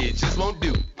dirt, it just won't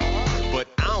do. But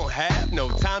I don't have no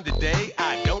time today.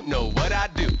 I don't know what I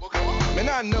do. Man,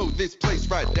 I know this place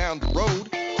right down the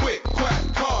road. Quick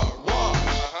Quack Car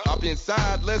Wash. I hop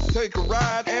inside, let's take a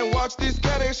ride and watch this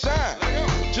cat shine.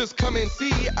 Just come and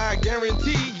see, I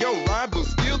guarantee your ride will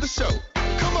steal the show.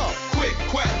 Come on, Quick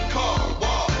Quack Car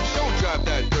Wash. Don't drive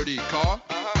that dirty car.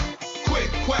 Quick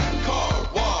Quack Car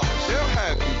Wash. They'll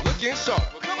have you looking sharp.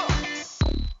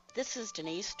 This is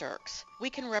Denise Dirks. We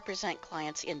can represent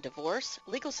clients in divorce,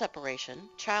 legal separation,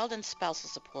 child and spousal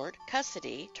support,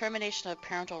 custody, termination of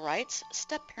parental rights,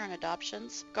 step-parent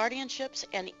adoptions, guardianships,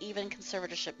 and even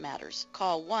conservatorship matters.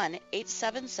 Call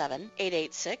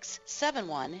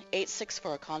 1-877-886-7186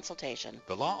 for a consultation.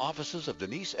 The law offices of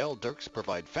Denise L. Dirks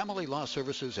provide family law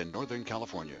services in Northern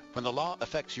California. When the law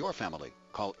affects your family,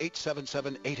 call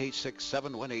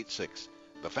 877-886-7186.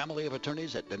 The family of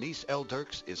attorneys at Denise L.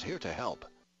 Dirks is here to help.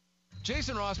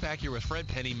 Jason Rosbach here with Fred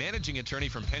Penny, managing attorney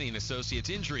from Penny & Associates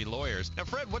Injury Lawyers. Now,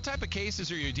 Fred, what type of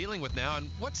cases are you dealing with now, and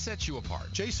what sets you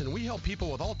apart? Jason, we help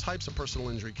people with all types of personal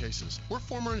injury cases. We're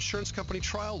former insurance company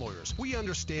trial lawyers. We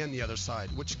understand the other side,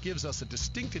 which gives us a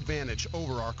distinct advantage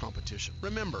over our competition.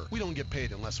 Remember, we don't get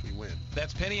paid unless we win.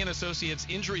 That's Penny & Associates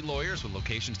Injury Lawyers with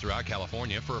locations throughout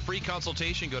California. For a free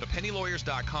consultation, go to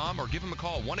pennylawyers.com or give them a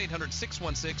call,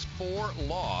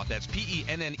 1-800-616-4LAW. That's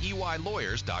PENNEY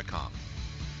lawyers.com.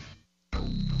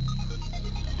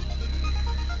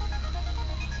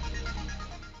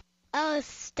 Oh,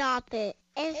 stop it.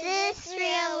 Is this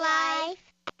real life?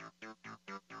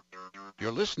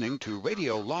 You're listening to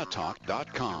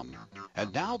RadioLawTalk.com.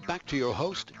 And now back to your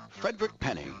host, Frederick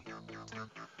Penny.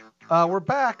 We're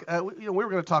back. We were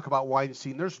going to talk about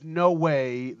Weinstein. There's no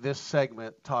way this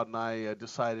segment, Todd and I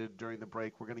decided during the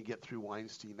break, we're going to get through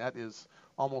Weinstein. That is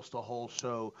almost a whole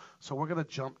show. So we're going to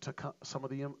jump to some of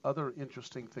the other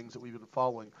interesting things that we've been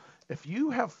following. If you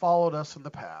have followed us in the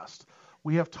past,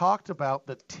 we have talked about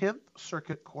the 10th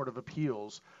Circuit Court of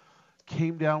Appeals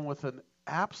came down with an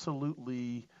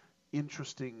absolutely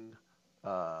interesting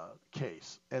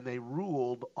case, and they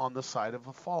ruled on the side of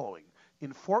the following.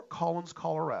 In Fort Collins,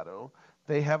 Colorado,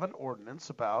 they have an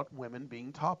ordinance about women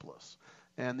being topless.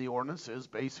 And the ordinance is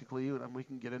basically, and we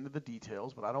can get into the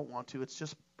details, but I don't want to, it's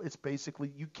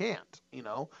basically you can't,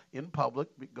 in public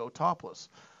go topless.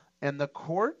 And the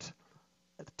court,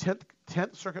 the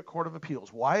 10th Circuit Court of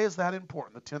Appeals, why is that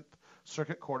important? The 10th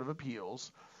Circuit Court of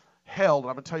Appeals held,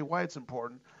 and I'm going to tell you why it's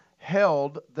important,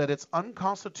 held that it's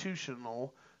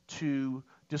unconstitutional to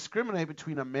discriminate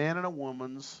between a man and a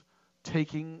woman's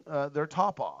taking their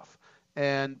top off.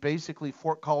 And basically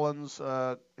Fort Collins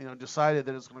decided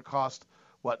that it's going to cost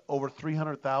over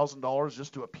 $300,000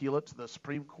 just to appeal it to the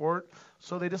Supreme Court,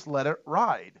 so they just let it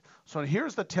ride. So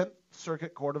here's the 10th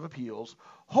Circuit Court of Appeals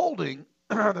holding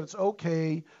that it's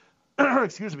okay,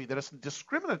 that it's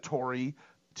discriminatory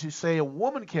to say a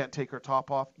woman can't take her top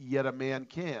off, yet a man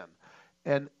can.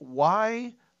 And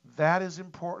why that is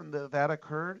important that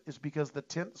occurred is because the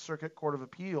 10th Circuit Court of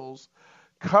Appeals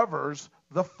covers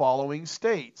the following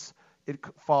states. It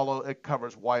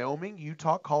covers Wyoming,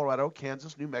 Utah, Colorado,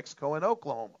 Kansas, New Mexico, and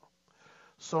Oklahoma.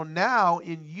 So now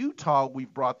in Utah,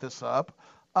 we've brought this up.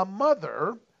 A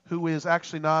mother who is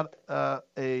actually not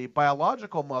a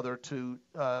biological mother to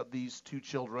these two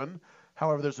children.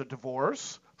 However, there's a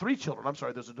divorce. 3 children, I'm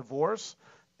sorry. There's a divorce,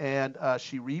 and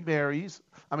she remarries.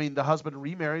 The husband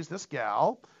remarries this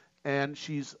gal, and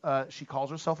she calls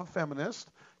herself a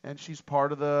feminist, and she's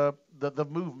part of the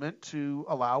movement to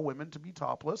allow women to be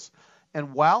topless.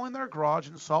 And while in their garage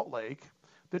in Salt Lake,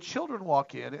 the children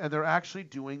walk in, and they're actually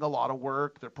doing a lot of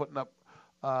work. They're putting up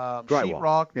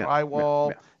sheetrock,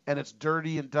 drywall, and it's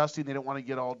dirty and dusty. And they don't want to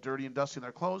get all dirty and dusty in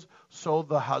their clothes. So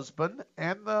the husband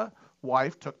and the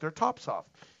wife took their tops off.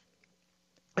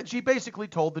 And she basically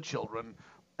told the children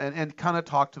and kind of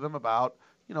talked to them about,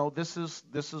 this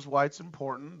is why it's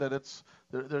important that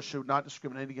there should not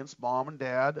discriminate against mom and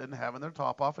dad and having their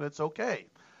top off, and it's okay.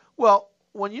 Well,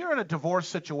 when you're in a divorce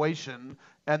situation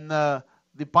and the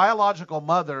biological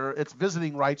mother, it's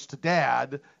visiting rights to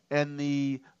dad, and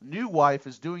the new wife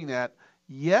is doing that,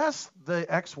 yes, the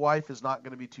ex-wife is not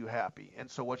going to be too happy.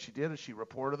 And so what she did is she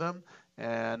reported them,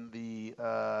 and the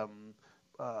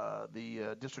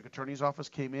district attorney's office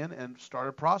came in and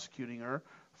started prosecuting her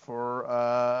for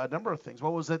a number of things.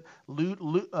 What was it?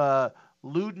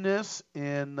 Lewdness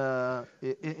in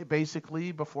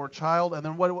basically before child, and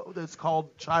then what it's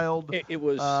called child. It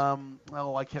was.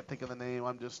 I can't think of the name.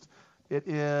 It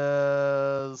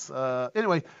is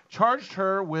anyway. Charged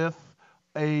her with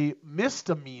a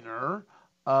misdemeanor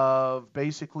of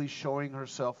basically showing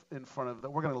herself in front of.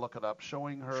 We're going to look it up.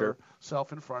 Showing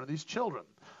herself in front of these children.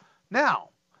 Now,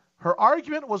 her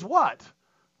argument was what?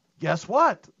 Guess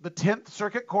what? The 10th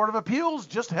Circuit Court of Appeals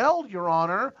just held, Your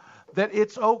Honor, that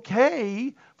it's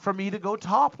okay for me to go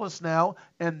topless now,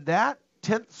 and that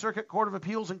 10th Circuit Court of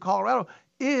Appeals in Colorado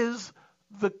is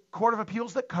the Court of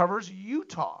Appeals that covers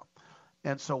Utah.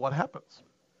 And so what happens?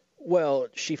 Well,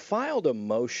 she filed a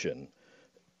motion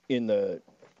in the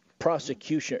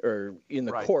prosecution or in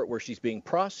the court where she's being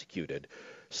prosecuted,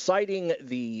 citing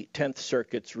the 10th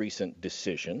Circuit's recent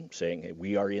decision, saying, hey,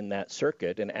 we are in that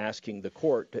circuit, and asking the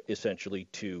court essentially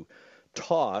to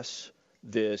toss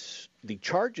the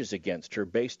charges against her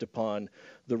based upon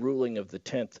the ruling of the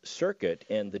 10th Circuit.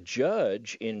 And the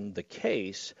judge in the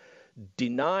case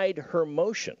denied her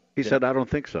motion. He said, I don't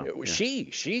think so.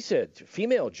 She said,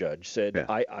 female judge said,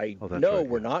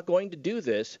 we're not going to do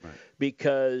this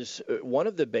because one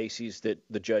of the bases that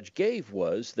the judge gave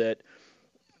was that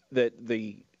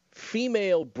the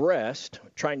female breast,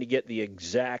 trying to get the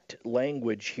exact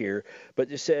language here,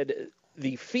 but it said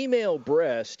the female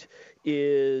breast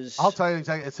is... I'll tell you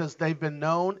exactly. It says they've been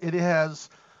known.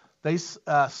 They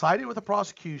sided with the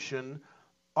prosecution,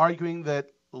 arguing that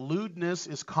lewdness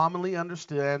is commonly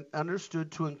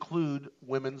understood to include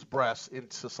women's breasts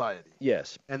in society.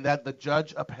 Yes. And that the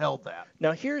judge upheld that.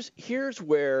 Now here's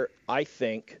where I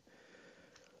think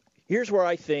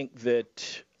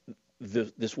that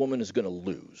this woman is going to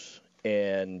lose,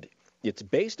 and it's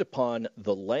based upon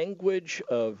the language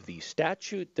of the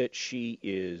statute that she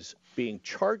is being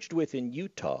charged with in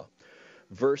Utah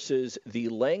versus the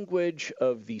language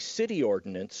of the city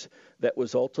ordinance that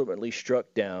was ultimately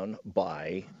struck down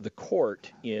by the court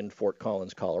in Fort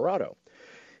Collins, Colorado.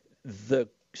 The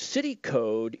city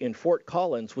code in Fort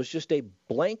Collins was just a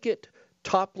blanket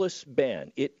topless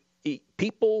ban.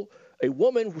 A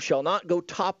woman shall not go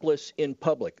topless in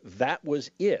public. That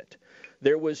was it.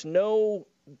 There was no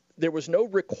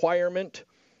requirement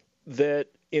that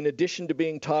in addition to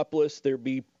being topless, there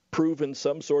be proven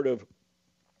some sort of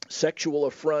sexual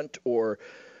affront or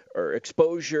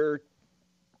exposure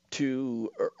to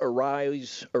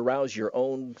arouse your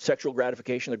own sexual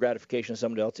gratification, the gratification of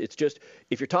somebody else. It's just,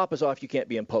 if your top is off, you can't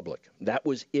be in public. That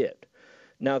was it.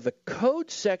 Now, the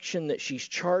code section that she's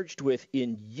charged with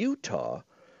in Utah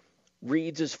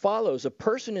reads as follows: a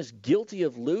person is guilty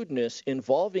of lewdness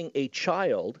involving a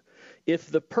child if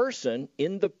the person,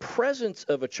 in the presence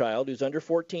of a child who's under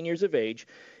 14 years of age,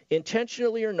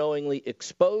 intentionally or knowingly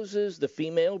exposes the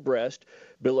female breast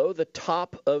below the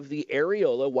top of the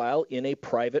areola while in a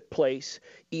private place,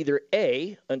 either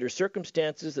A, under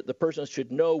circumstances that the person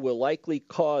should know will likely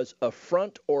cause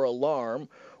affront or alarm,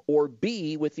 or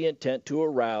B, with the intent to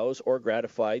arouse or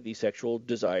gratify the sexual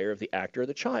desire of the actor or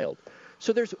the child.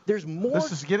 So there's more.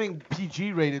 This is getting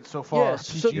PG rated so far.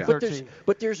 Yes, PG-13.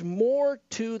 but there's more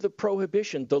to the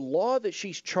prohibition. The law that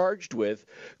she's charged with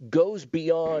goes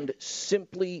beyond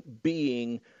simply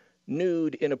being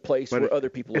nude in a place where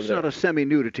other people are there. It's not a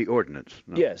semi-nudity ordinance.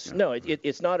 No,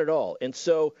 it's not at all. And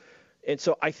so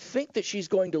I think that she's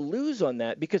going to lose on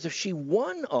that, because if she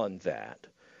won on that,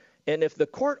 and if the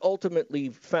court ultimately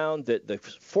found that the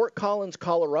Fort Collins,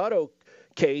 Colorado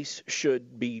case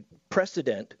should be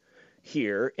precedent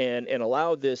here and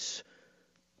allow this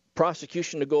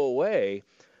prosecution to go away,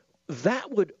 that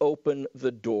would open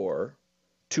the door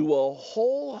to a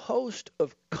whole host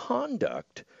of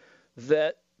conduct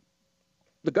that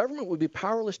the government would be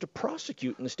powerless to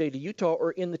prosecute in the state of Utah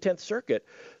or in the 10th Circuit,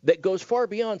 that goes far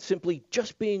beyond simply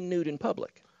just being nude in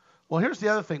public. Well, here's the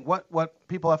other thing. What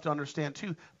people have to understand,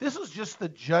 too, this is just the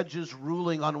judge's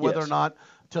ruling on whether or not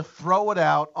to throw it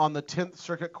out on the 10th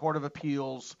Circuit Court of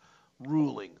Appeals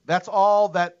ruling. That's all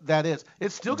that is.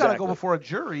 It's still got to go before a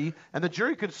jury, and the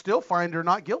jury could still find her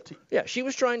not guilty. Yeah, she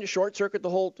was trying to short circuit the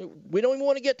whole. We don't even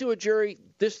want to get to a jury.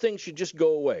 This thing should just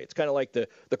go away. It's kind of like the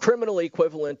criminal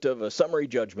equivalent of a summary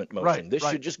judgment motion. This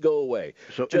should just go away.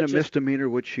 So in a misdemeanor,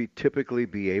 would she typically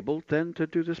be able then to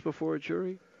do this before a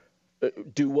jury?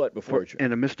 Do what before a jury?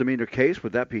 In a misdemeanor case,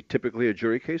 would that be typically a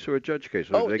jury case or a judge case?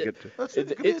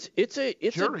 It's a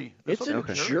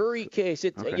jury case.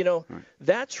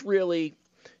 That's really,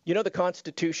 the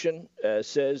Constitution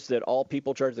says that all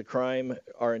people charged with a crime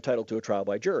are entitled to a trial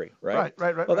by jury, right?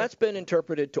 Right. Well, that's been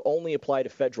interpreted to only apply to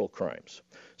federal crimes.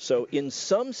 So in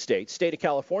some states, state of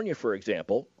California, for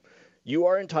example, you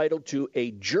are entitled to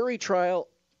a jury trial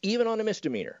even on a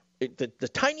misdemeanor. The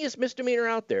tiniest misdemeanor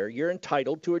out there, you're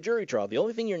entitled to a jury trial. The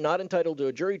only thing you're not entitled to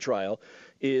a jury trial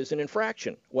is an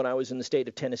infraction. When I was in the state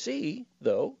of Tennessee,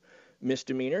 though,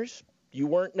 misdemeanors, you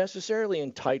weren't necessarily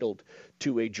entitled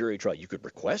to a jury trial. You could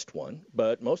request one,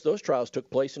 but most of those trials took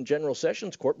place in General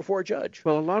Sessions Court before a judge.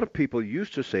 Well, a lot of people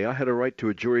used to say I had a right to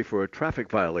a jury for a traffic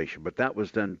violation, but that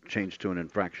was then changed to an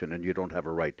infraction, and you don't have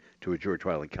a right to a jury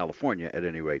trial in California, at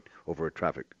any rate, over a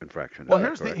traffic infraction. Well,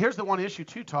 here's the one issue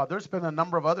too, Todd. There's been a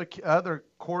number of other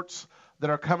courts that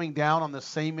are coming down on the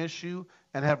same issue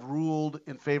and have ruled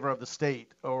in favor of the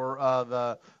state. Or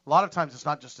a lot of times it's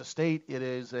not just a state, it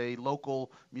is a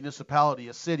local municipality,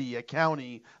 a city, a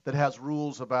county that has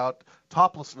rules about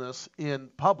toplessness in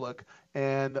public.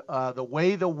 And the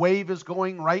way the wave is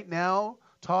going right now,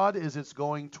 Todd, is it's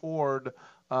going toward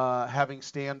having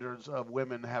standards of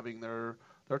women having their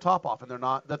top off, and they're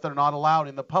not allowed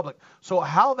in the public. So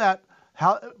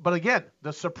but again,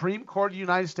 the Supreme Court of the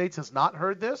United States has not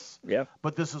heard this. Yeah.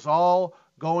 But this is all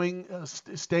going,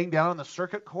 staying down in the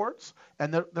circuit courts,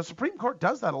 and the Supreme Court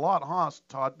does that a lot, huh,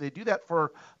 Todd? They do that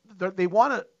they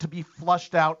want it to be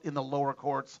flushed out in the lower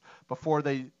courts before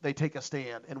they take a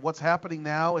stand. And what's happening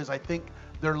now is I think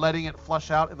they're letting it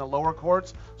flush out in the lower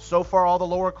courts. So far, all the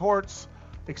lower courts,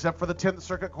 except for the 10th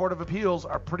Circuit Court of Appeals,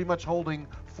 are pretty much holding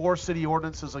 4 city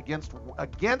ordinances against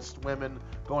women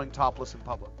going topless in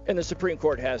public. And the Supreme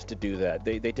Court has to do that.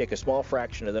 They take a small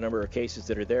fraction of the number of cases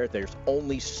that are there. There's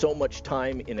only so much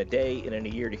time in a day and in a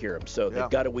year to hear them, so they've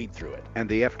got to weed through it. And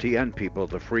the FTN people,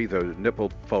 the free the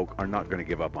nipple folk, are not going to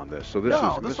give up on this. So this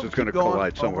is going to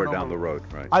collide somewhere down the road,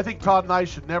 right? I think Todd and I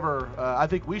should never. I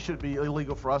think we should be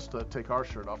illegal for us to take our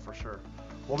shirt off for sure.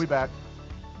 We'll be back.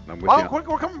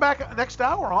 We're coming back next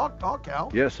hour, huh,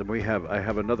 Cal? Yes, and I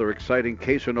have another exciting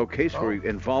case or no case for you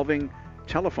involving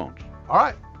telephones. All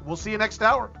right, we'll see you next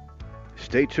hour.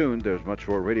 Stay tuned. There's much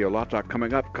more Radio Law Talk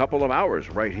coming up. Couple of hours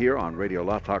right here on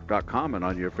RadioLawTalk.com and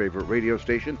on your favorite radio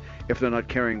station. If they're not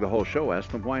carrying the whole show, ask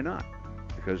them why not.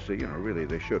 Because, really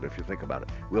they should if you think about it.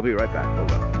 We'll be right back.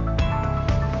 Hold on.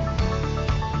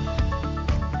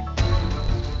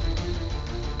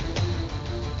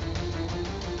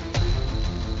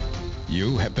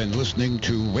 You have been listening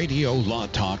to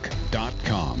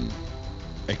RadioLawTalk.com,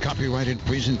 a copyrighted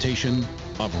presentation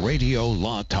of Radio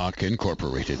Law Talk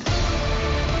Incorporated.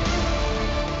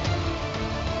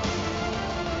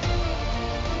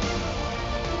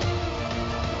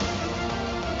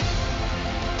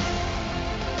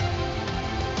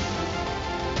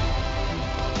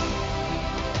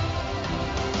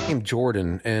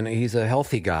 Jordan, and he's a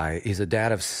healthy guy. He's a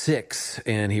dad of 6,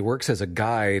 and he works as a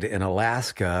guide in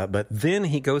Alaska, but then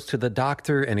he goes to the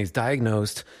doctor and he's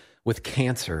diagnosed with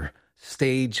cancer,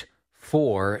 stage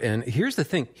 4. And here's the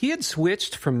thing. He had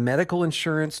switched from medical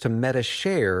insurance to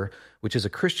MediShare, which is a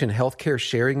Christian healthcare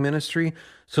sharing ministry.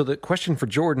 So the question for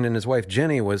Jordan and his wife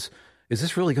Jenny was, is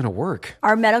this really going to work?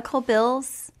 Our medical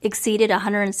bills exceeded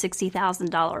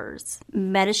 $160,000.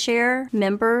 MediShare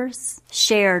members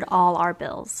shared all our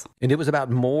bills. And it was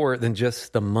about more than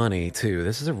just the money, too.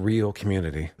 This is a real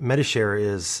community. MediShare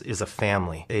is a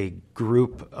family, a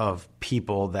group of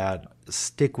people that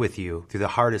stick with you through the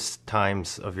hardest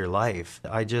times of your life.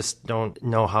 I just don't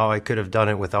know how I could have done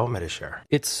it without MediShare.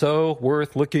 It's so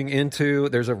worth looking into.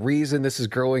 There's a reason this is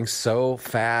growing so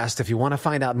fast. If you want to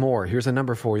find out more, here's a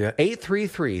number for you.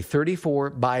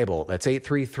 833-34-BIBLE. That's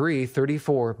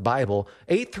 833-34-BIBLE.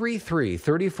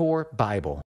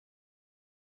 833-34-BIBLE.